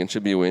 Louis this weekend,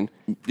 should be a win.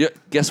 Yeah,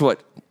 guess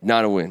what?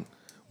 Not a win.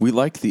 We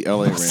liked the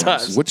LA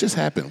Rams. What just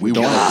happened? We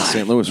don't won. like the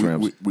St. Louis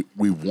Rams.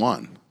 We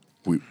won.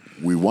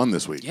 We won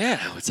this week. Yeah,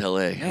 it's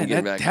L.A.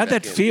 Yeah, how'd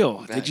that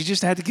feel? Did you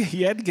just had to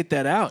get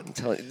that out?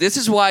 This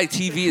is why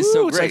TV is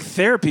so It's great. like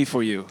therapy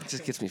for you. It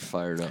just gets me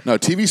fired up. No,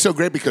 TV's so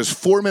great because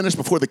 4 minutes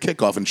before the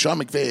kickoff, and Sean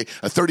McVay,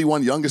 a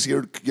 31 youngest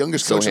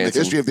coach in the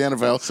history of the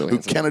NFL, who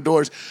Ken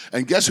adores,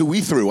 and guess who we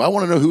threw? I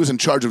want to know who was in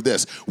charge of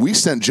this. We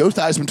sent Joe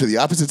Theismann to the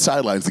opposite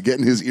sidelines to get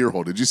in his ear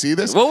hole. Did you see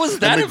this? What was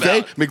that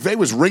about? McVay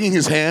was wringing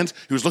his hands.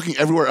 He was looking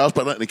everywhere else,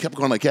 but he kept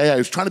going like, yeah, he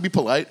was trying to be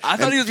polite. I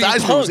thought he was being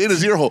Theismann was punked. in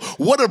his ear hole.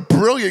 What a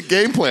brilliant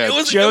game plan.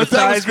 Joe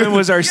Theismann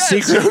was our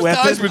secret Joe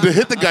weapon. Theismann to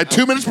hit the guy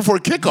 2 minutes before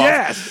kickoff.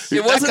 Yes.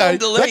 It wasn't on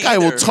delay That guy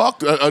will either.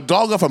 talk a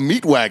dog off a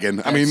meat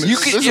wagon. I mean,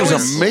 this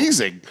was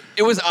amazing.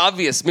 It was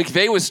obvious.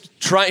 McVay was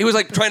trying. He was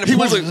trying to He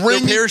pull was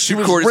the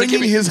parachute cord.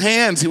 wringing his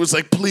hands. He was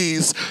like,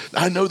 please,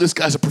 I know this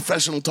guy's a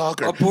professional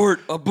talker.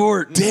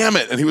 Abort. Damn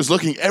it. And he was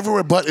looking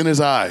everywhere but in his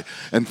eye.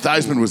 And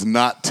Theismann was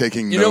not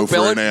taking for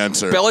an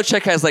answer.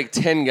 Belichick has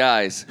 10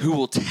 guys who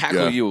will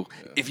tackle you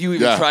if you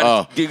even try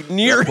to get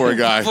near that poor him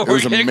guy. It before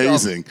was kickoff.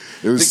 amazing.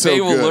 It was so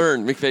good.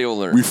 McVay will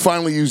learn. We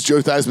finally used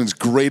Joe Theismann's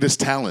greatest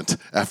talent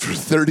after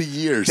 30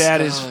 years.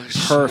 That is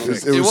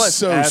perfect. It was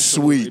so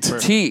absolutely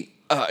sweet.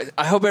 perfect.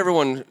 I hope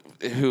everyone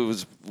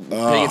who's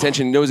paying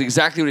attention knows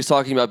exactly what he's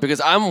talking about because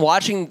I'm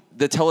watching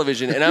the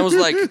television and I was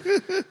like,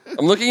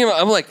 I'm looking at him,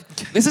 I'm like,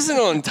 this isn't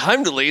on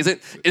time delay, is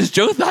it? Is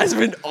Joe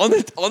Theismann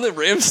on the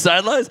Rams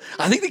sidelines?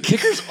 I think the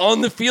kicker's on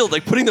the field,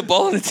 putting the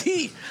ball in a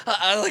tee.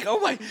 I'm like, oh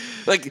my,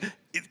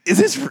 is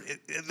this?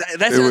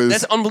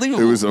 That's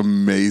unbelievable. It was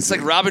amazing. It's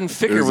like Robin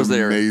Ficker was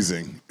there.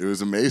 It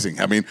was amazing.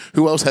 I mean,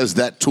 who else has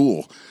that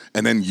tool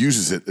and then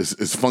uses it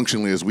as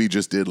functionally as we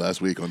just did last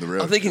week on the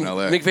road? I'm thinking in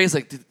LA? McVay's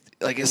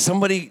is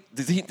somebody?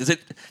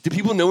 Do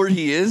people know where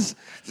he is?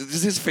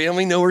 Does his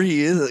family know where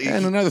he is?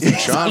 And another thing,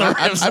 Sean, on the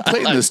I Rams played in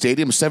sideline. the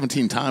stadium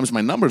 17 times.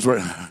 My numbers were,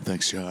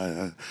 thanks,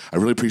 Sean. I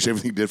really appreciate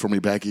everything you did for me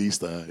back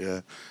east.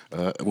 We're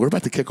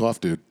about to kick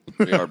off, dude.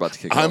 We are about to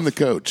kick off. I'm the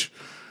coach.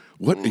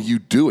 What are you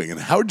doing? And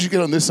how did you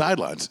get on this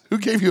sidelines? Who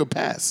gave you a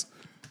pass?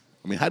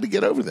 I mean, how'd you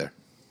get over there?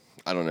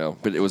 I don't know,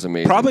 but it was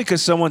amazing. Probably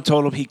because someone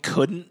told him he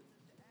couldn't,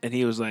 and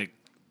he was like,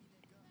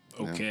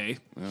 okay.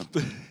 Yeah.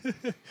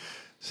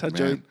 That's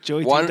how Man.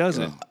 Joey One- T does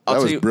it. I'll That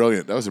tell was you-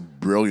 brilliant. That was a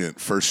brilliant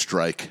first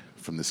strike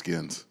from the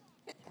Skins.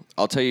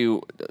 I'll tell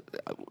you,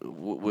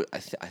 I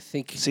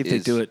think. See if they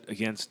do it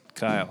against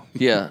Kyle.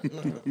 Yeah.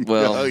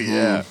 Well, Oh,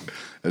 yeah.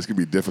 That's going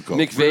to be difficult.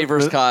 McVay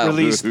versus Kyle.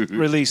 Release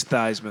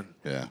Theismann.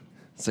 Yeah.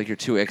 It's like your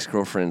two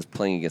ex-girlfriends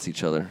playing against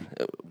each other.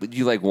 But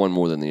you like one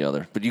more than the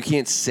other. But you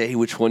can't say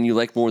which one you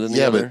like more than the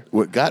Yeah, other. but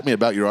what got me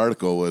about your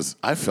article was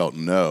I felt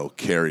no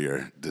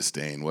Carrier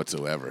disdain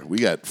whatsoever. We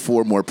got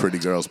 4 more pretty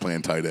girls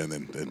playing tight end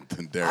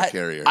than Derek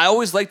Carrier. I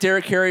always liked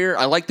Derek Carrier.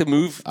 I like the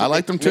move. I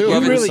liked him too.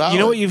 McEvans- He was solid. You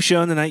know what you've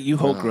shown tonight? You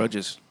hold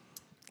grudges.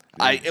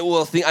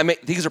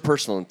 Things are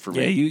personal for me.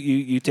 Yeah,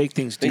 you take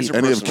things deep. Things are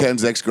Any of personal.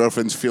 Ken's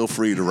ex-girlfriends, feel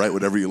free to write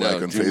whatever you No,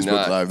 like on do Facebook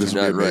not- Live. This do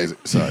would be not write. amazing.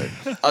 Sorry.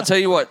 I'll tell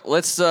you what.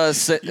 Let's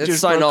just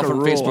sign off broke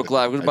on a rule. Facebook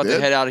Live. We're about to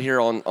did? head out of here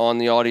on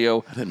the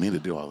audio. I didn't mean to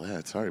do all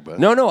that. Sorry, bud.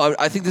 No.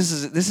 I think this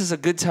is a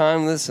good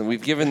time. Listen,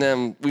 we've given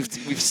them. We've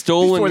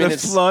stolen Before the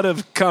minutes flood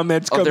of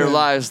comments of come their in.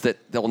 lives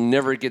that they'll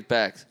never get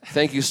back.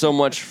 Thank you so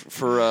much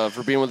for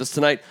being with us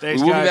tonight.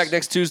 Thanks, we will guys. be back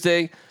next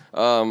Tuesday.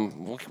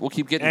 We'll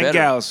keep getting And better.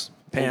 gals.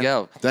 And Pam.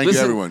 gal. Thank Listen-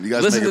 you, everyone. You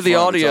guys listen make to it the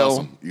fun. It's audio.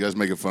 awesome. You guys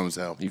make it fun as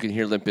hell. You can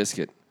hear Limp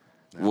Bizkit.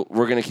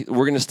 We're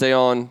gonna stay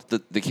on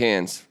the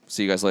cans.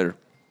 See you guys later.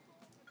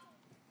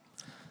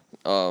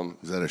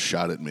 Is that a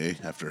shot at me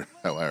after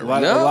how I A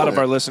lot, No. a lot of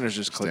our listeners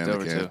just clicked Stand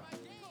over, the can.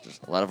 too.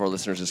 A lot of our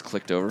listeners just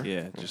clicked over.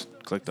 Yeah, just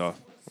clicked off.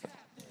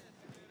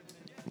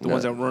 The No.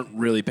 ones that weren't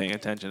really paying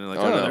attention, they're like,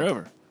 Oh, no. they're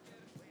over.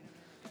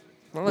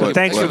 Well,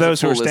 thanks for those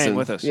who are full staying listen.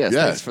 with us. Yes,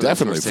 Yeah, thanks for those who are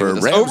definitely. staying For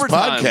with us. Rams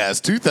Overtime.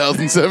 Podcast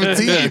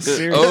 2017.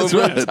 Seriously. That's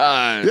right.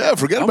 Overtime. Yeah,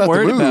 forget I'm about the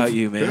worried move. about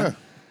you, man.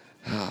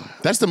 Yeah.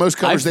 That's the most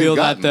I covers feel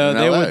they've that gotten though.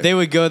 in They LA.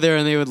 would go there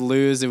and they would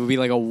lose. It would be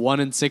like a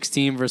 1-6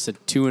 team versus a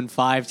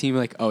 2-5 team.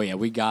 Like, oh yeah,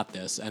 we got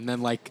this. And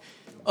then like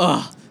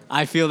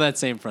I feel that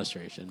same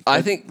frustration.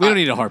 I think we don't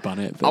need to harp on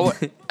it.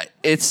 But.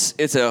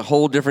 It's a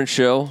whole different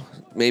show.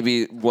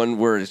 Maybe one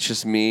where it's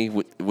just me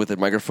with a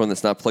microphone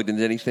that's not plugged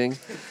into anything,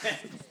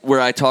 where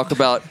I talk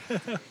about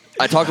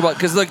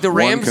because like the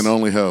Rams. One can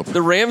only hope.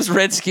 The Rams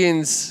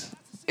Redskins.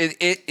 It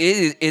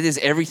is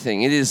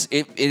everything.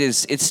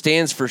 It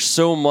stands for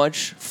so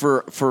much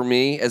for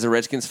me as a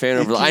Redskins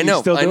fan. I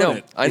know.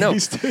 And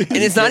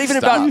it's not even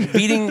about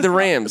beating the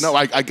Rams. No,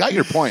 I got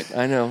your point.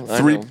 I know.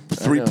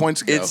 Three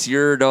points ago. It's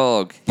your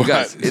dog. You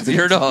guys, it's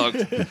your dog.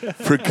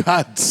 For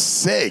God's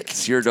sake,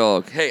 it's your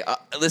dog. Hey,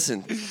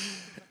 listen.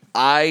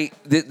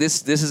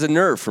 This is a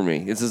nerve for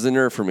me. This is a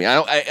nerve for me.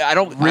 I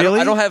don't really.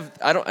 I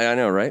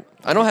know, right?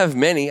 I don't have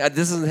many.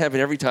 This doesn't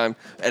happen every time,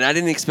 and I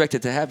didn't expect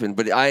it to happen,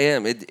 but I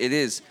am. It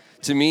is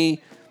to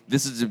me.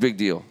 This is a big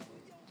deal.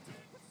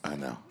 I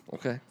know.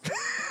 Okay.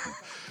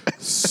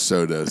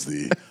 So does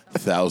the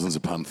thousands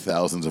upon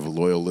thousands of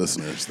loyal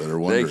listeners that are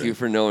wondering. Thank you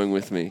for knowing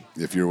with me.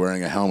 If you're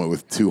wearing a helmet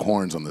with 2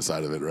 horns on the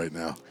side of it right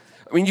now.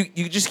 I mean,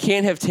 you just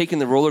can't have taken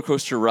the roller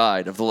coaster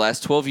ride of the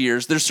last 12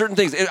 years. There's certain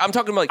things. I'm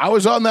talking about. I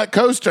was on that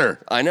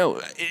coaster. I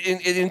know.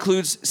 It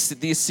includes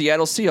the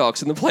Seattle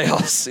Seahawks in the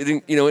playoffs. It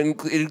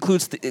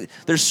includes.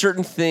 There's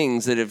certain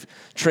things that have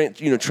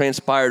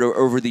transpired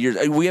over the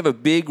years. We have a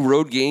big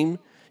road game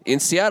in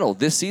Seattle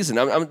this season.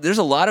 There's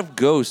a lot of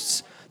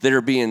ghosts that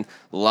are being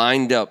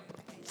lined up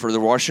for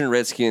the Washington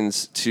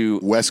Redskins to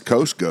West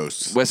Coast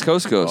ghosts.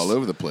 All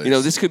over the place.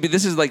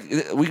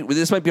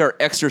 This might be our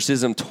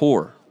exorcism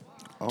tour.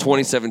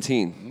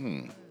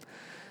 2017,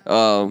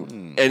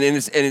 and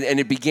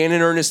it began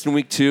in earnest in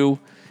week 2,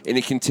 and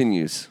it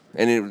continues.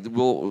 And it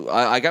will.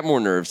 I got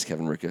more nerves,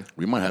 Kevin Ricka.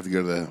 We might have to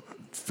go to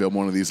film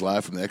one of these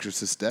live from the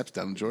Exorcist Steps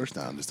down in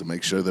Georgetown just to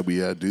make sure that we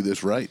do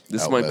this right.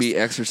 This might be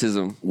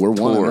exorcism. We're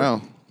tour.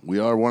 1-0. We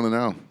are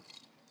 1-0.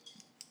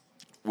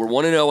 We're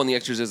 1-0 on the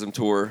exorcism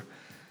tour.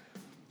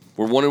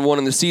 We're 1-1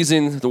 in the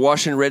season. The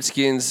Washington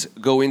Redskins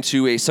go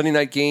into a Sunday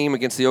night game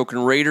against the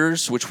Oakland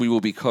Raiders, which we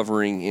will be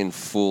covering in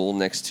full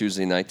next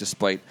Tuesday night,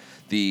 despite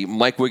the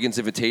Mike Wiggins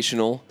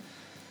Invitational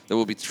that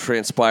will be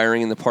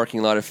transpiring in the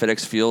parking lot of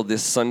FedEx Field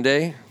this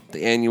Sunday,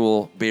 the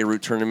annual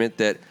Beirut tournament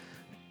that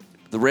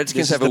the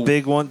Redskins have the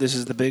big one. This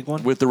is the big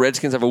one. With the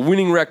Redskins have a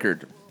winning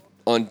record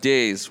on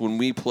days when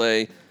we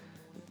play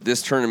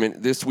this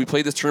tournament. We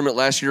played this tournament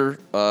last year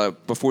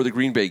before the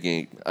Green Bay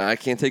game. I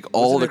can't take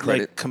all the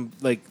credit.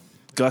 Like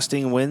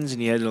gusting winds,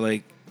 and you had to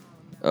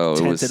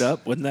tent it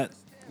up. Wasn't that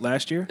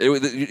last year?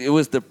 It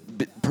was the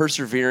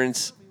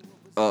perseverance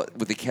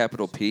with the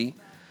capital P.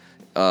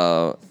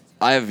 I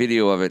have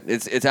video of it.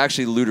 It's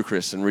actually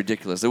ludicrous and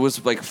ridiculous. It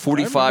was like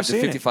 45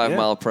 to 55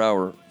 mile per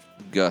hour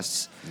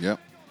gusts. Yep.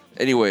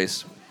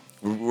 Anyways,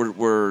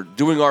 we're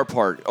doing our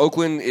part.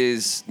 Oakland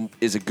is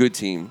a good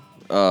team.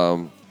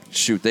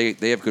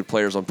 They have good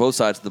players on both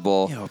sides of the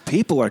ball.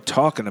 People are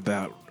talking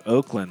about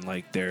Oakland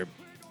like they're,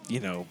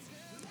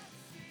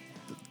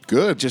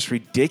 good. Just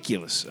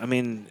ridiculous. I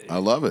mean, I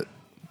love it.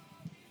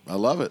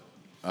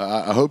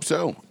 I hope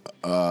so.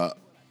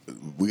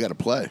 We got to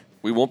play.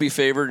 We won't be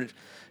favored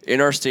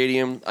in our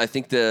stadium. I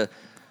think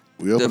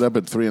we opened up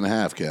at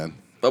 3.5, Ken.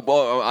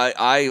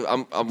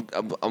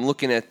 I'm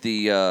looking at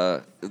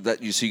so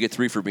you get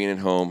 3 for being at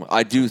home.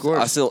 I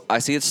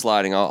see it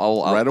sliding. I'll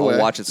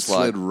watch it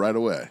slide. Slid right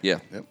away. Yeah.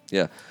 Yep.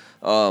 Yeah.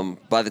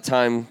 By the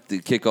time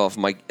the kickoff,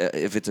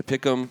 if it's a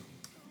pick'em,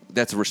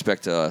 that's a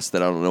respect to us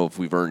that I don't know if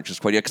we've earned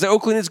just quite yet. Because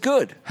Oakland is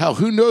good.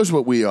 Who knows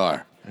what we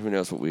are? Who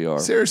knows what we are?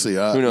 Seriously,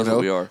 who knows what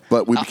we are?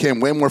 But we became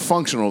way more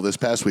functional this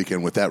past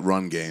weekend with that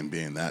run game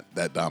being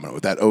that dominant.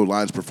 With that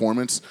O-line's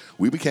performance,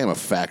 we became a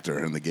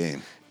factor in the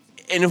game.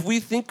 And if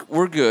we think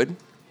we're good,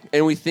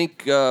 and we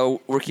think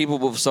we're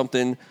capable of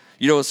something,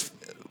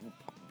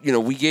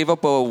 we gave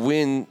up a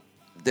win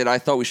that I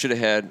thought we should have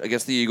had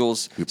against the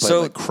Eagles. We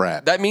played like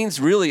crap. That means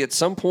really at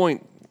some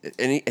point, at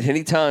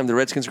any time, the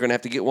Redskins are going to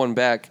have to get one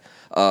back.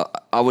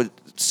 I would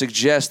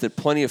suggest that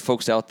plenty of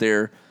folks out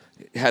there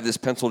have this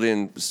penciled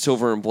in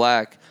silver and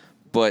black,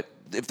 but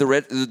if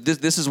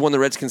this is one the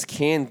Redskins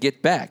can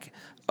get back,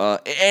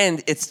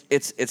 and it's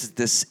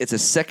a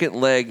second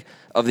leg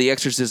of the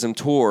exorcism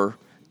tour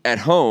at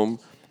home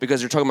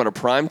because you're talking about a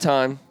prime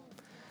time,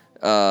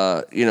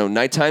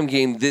 nighttime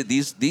game.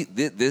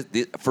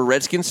 For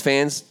Redskins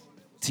fans,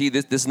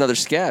 this is another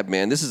scab,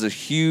 man. This is a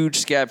huge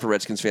scab for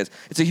Redskins fans.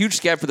 It's a huge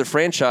scab for the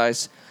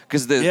franchise.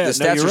 Because the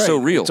stats are so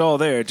real. It's all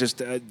there.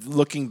 Just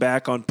looking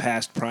back on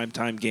past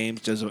primetime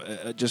games,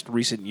 just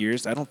recent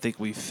years, I don't think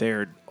we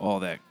fared all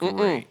that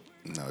great.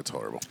 No, it's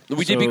horrible.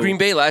 We did beat Green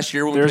Bay last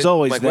year when we played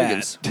always Mike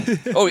that.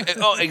 Wiggins.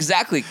 oh,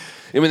 exactly.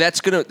 I mean,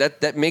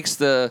 that makes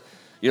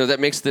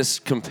this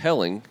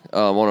compelling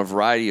on a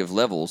variety of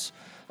levels.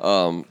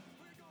 I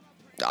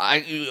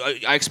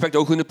expect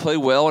Oakland to play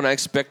well, and I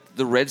expect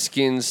the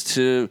Redskins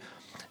to.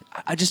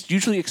 I just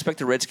usually expect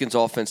the Redskins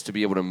offense to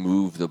be able to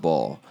move the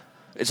ball.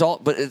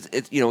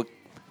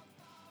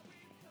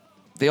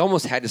 They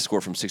almost had to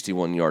score from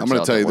 61 yards. I'm going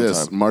to tell you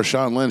this: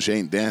 Marshawn Lynch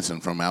ain't dancing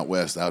from out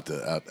west out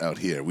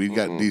here. We've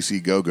got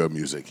DC go-go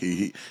music.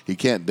 He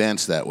can't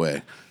dance that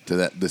way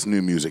to this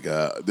new music.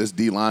 This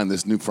D-line,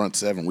 this new front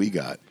seven we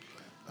got,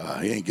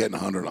 he ain't getting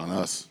 100 on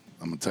us.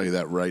 I'm going to tell you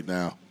that right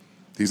now.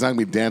 He's not going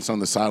to be dancing on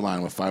the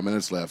sideline with 5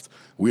 minutes left.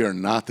 We are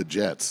not the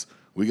Jets.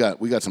 We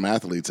got some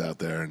athletes out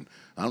there, and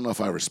I don't know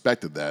if I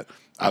respected that.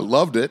 I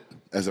loved it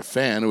as a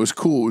fan. It was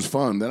cool. It was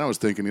fun. Then I was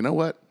thinking, you know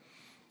what?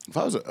 If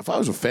I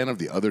was a fan of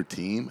the other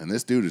team, and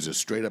this dude is just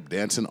straight up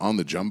dancing on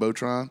the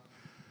jumbotron,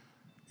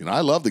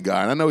 I love the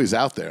guy, and I know he's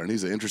out there, and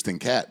he's an interesting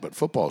cat. But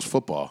football is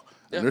football,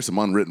 and there's some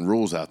unwritten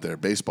rules out there,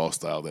 baseball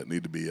style, that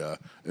need to be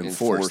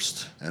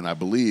enforced. And I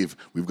believe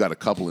we've got a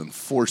couple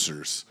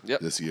enforcers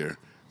this year,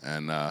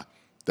 and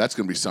that's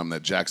going to be something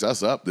that jacks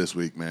us up this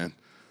week, man.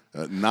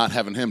 Not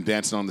having him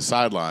dancing on the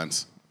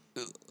sidelines.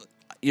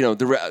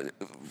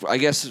 I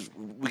guess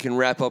we can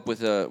wrap up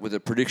with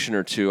a prediction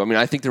or two. I mean,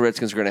 I think the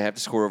Redskins are going to have to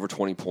score over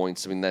 20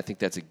 points. I mean, I think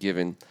that's a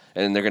given,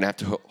 and they're going to have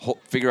to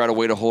figure out a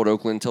way to hold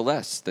Oakland to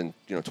less than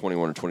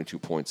 21 or 22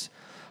 points.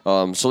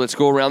 So let's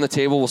go around the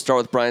table. We'll start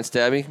with Brian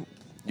Stabby.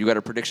 You got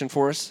a prediction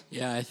for us?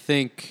 Yeah, I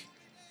think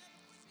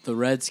the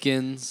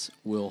Redskins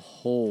will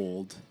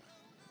hold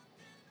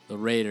the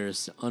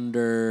Raiders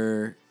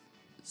under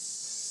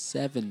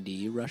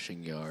 70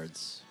 rushing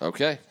yards.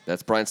 Okay,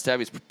 that's Brian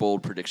Stabby's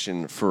bold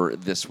prediction for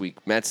this week.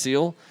 Matt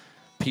Seal,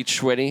 Pete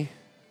Schweddy,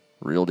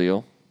 real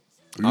deal.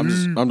 I'm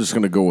just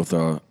going to go with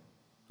a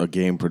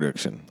game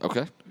prediction.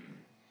 Okay.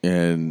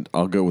 And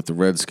I'll go with the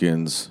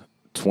Redskins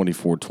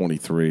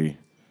 24-23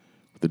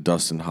 with the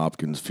Dustin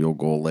Hopkins field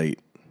goal late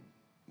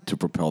to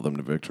propel them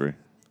to victory.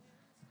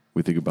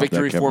 We think about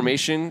victory that, Kevin?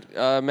 formation,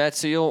 Matt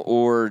Seal,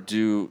 or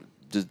does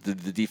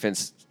the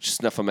defense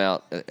snuff them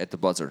out at the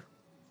buzzer?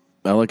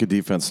 I like a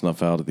defense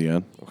snuff out at the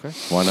end. Okay.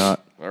 Why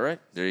not? All right,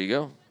 there you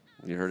go.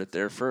 You heard it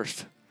there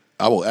first.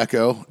 I will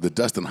echo the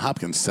Dustin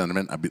Hopkins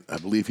sentiment. I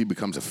believe he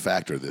becomes a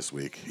factor this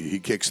week. He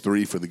kicks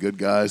 3 for the good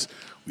guys.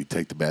 We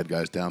take the bad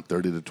guys down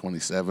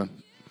 30-27.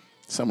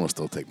 Someone will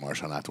still take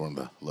Marshawn out to one of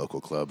the local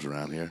clubs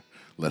around here.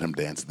 Let him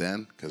dance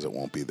then, because it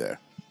won't be there.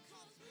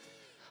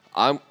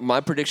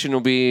 My prediction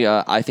will be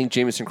I think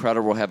Jamison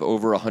Crowder will have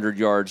over 100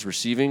 yards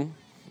receiving,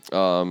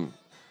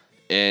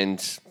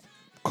 and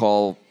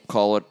call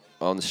it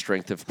on the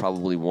strength of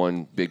probably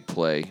one big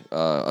play,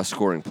 a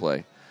scoring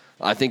play.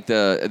 I think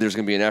there's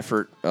going to be an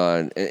effort,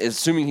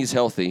 assuming he's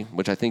healthy,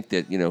 which I think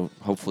that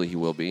hopefully he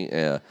will be.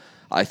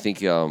 I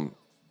think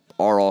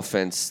our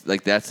offense,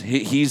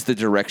 he's the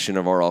direction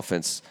of our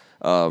offense.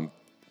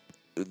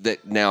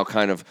 That now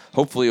kind of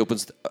hopefully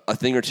opens a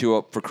thing or two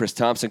up for Chris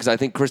Thompson, because I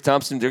think Chris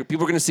Thompson, people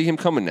are going to see him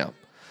coming now.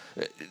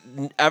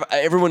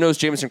 Everyone knows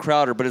Jamison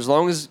Crowder, but as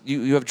long as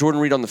you have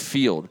Jordan Reed on the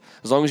field,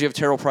 as long as you have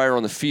Terrell Pryor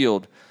on the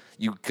field,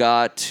 you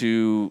got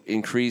to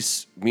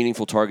increase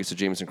meaningful targets to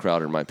Jamison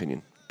Crowder, in my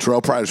opinion.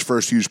 Terrell Pryor's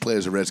first huge play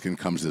as a Redskin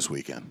comes this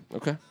weekend.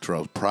 Okay.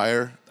 Terrell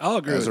Pryor I'll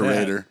agree as a with that.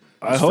 Raider.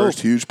 I His hope. first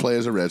huge play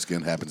as a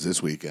Redskin happens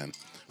this weekend.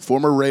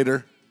 Former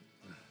Raider,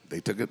 they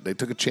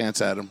took a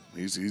chance at him.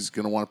 He's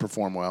going to want to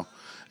perform well,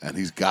 and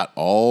he's got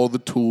all the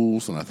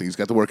tools, and I think he's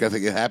got the work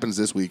ethic. It happens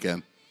this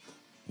weekend.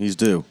 He's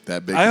due.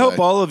 That big. I hope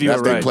all of you that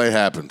are big right. play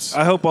happens.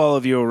 I hope all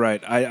of you are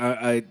right.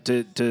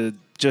 To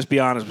just be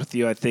honest with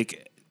you, I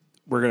think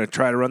we're going to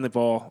try to run the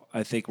ball.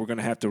 I think we're going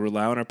to have to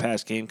rely on our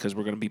pass game because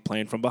we're going to be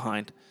playing from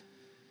behind.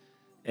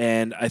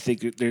 And I think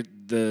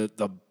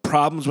the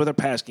problems with our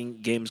passing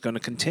game is going to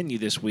continue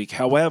this week.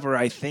 However,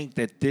 I think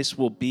that this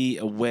will be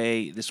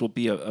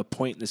a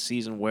point in the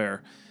season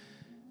where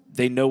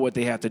they know what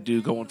they have to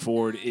do going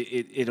forward.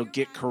 It'll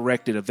get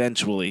corrected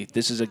eventually.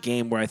 This is a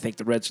game where I think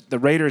the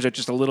Raiders are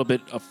just a little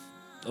bit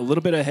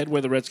ahead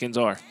where the Redskins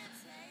are.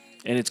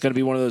 And it's going to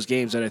be one of those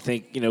games that I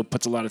think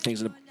puts a lot of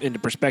things into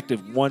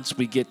perspective once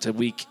we get to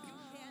week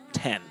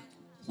 10,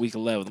 week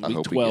 11,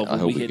 week 12,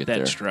 when we hit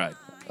that stride.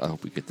 I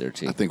hope we get there,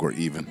 too. I think we're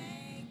even.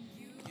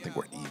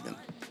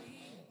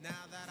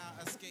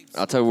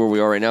 I'll tell you where we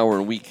are right now.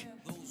 We're in week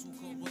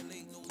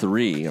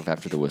 3 of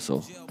After the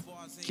Whistle.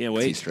 Can't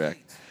wait. T-Strack.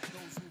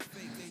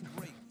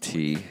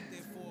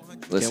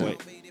 Listen,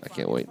 wait. I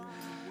can't wait.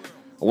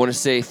 I want to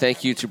say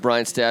thank you to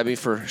Brian Stabby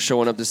for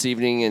showing up this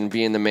evening and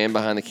being the man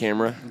behind the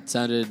camera. It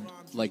sounded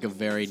like a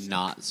very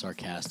not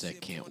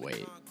sarcastic can't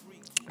wait.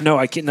 No,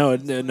 I can't. No,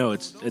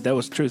 that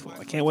was truthful.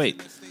 I can't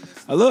wait.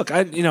 Look,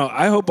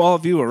 I hope all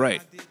of you are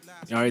right.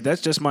 All right,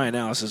 that's just my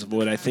analysis of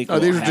what I think. These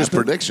will are just happen.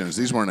 predictions.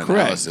 These weren't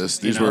Correct. analysis.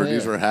 These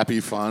were happy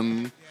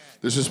fun.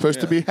 This is supposed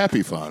to be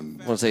happy fun.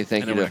 I want to say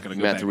thank you And I'm not to gonna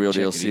go Matt back the and Real check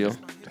Deal it Seal.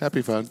 either.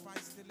 Happy fun.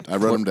 I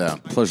wrote them down.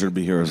 Pleasure to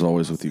be here as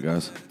always with you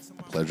guys.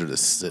 Pleasure to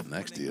sit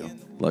next to you.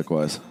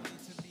 Likewise.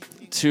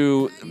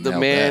 To the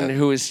Nailed man that.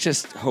 who is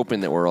just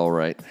hoping that we're all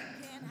right,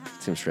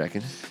 Tim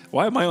Strachan.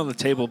 Why am I on the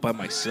table by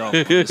myself?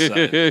 on this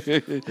side?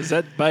 Is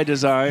that by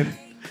design?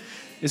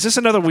 Is this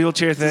another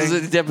wheelchair thing? This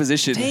is a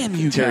deposition Damn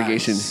you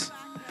interrogation. guys.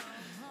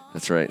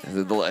 That's right.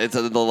 The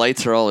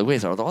lights are all.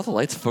 Wait, are all the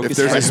lights focused? If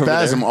there's a right over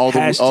there? spasm, all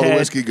the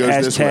whiskey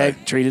goes this way.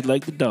 Treated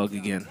like the dog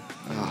again.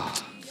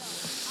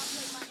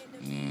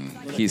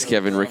 He's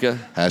Kevin Ricca.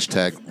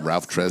 Hashtag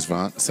Ralph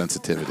Tresvant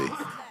sensitivity.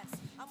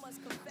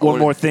 One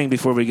more thing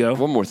before we go.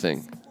 One more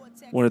thing.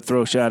 Want to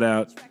throw a shout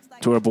out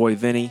to our boy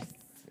Vinny.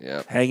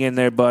 Yeah. Hang in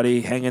there,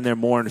 buddy. Hang in there,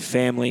 Moore and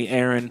family,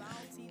 Aaron,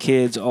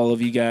 kids, all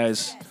of you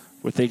guys.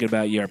 We're thinking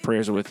about you. Our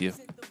prayers are with you.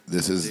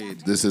 This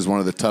is one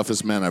of the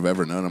toughest men I've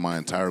ever known in my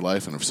entire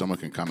life, and if someone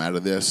can come out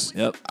of this,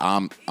 Yep.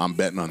 I'm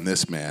betting on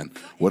this man.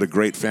 What a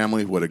great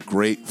family! What a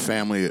great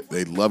family!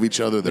 They love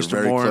each other. They're Mr.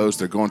 very Moore. close.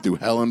 They're going through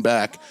hell and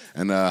back,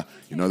 and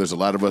there's a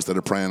lot of us that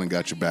are praying and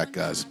got your back,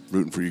 guys.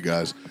 Rooting for you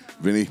guys.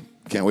 Vinny,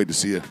 can't wait to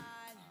see you.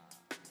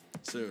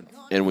 Soon.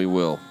 And we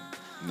will.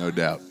 No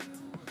doubt.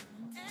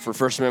 For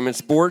First Amendment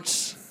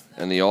Sports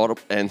and the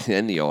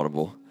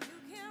Audible,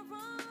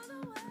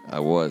 I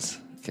was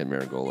Ken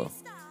Marangolo.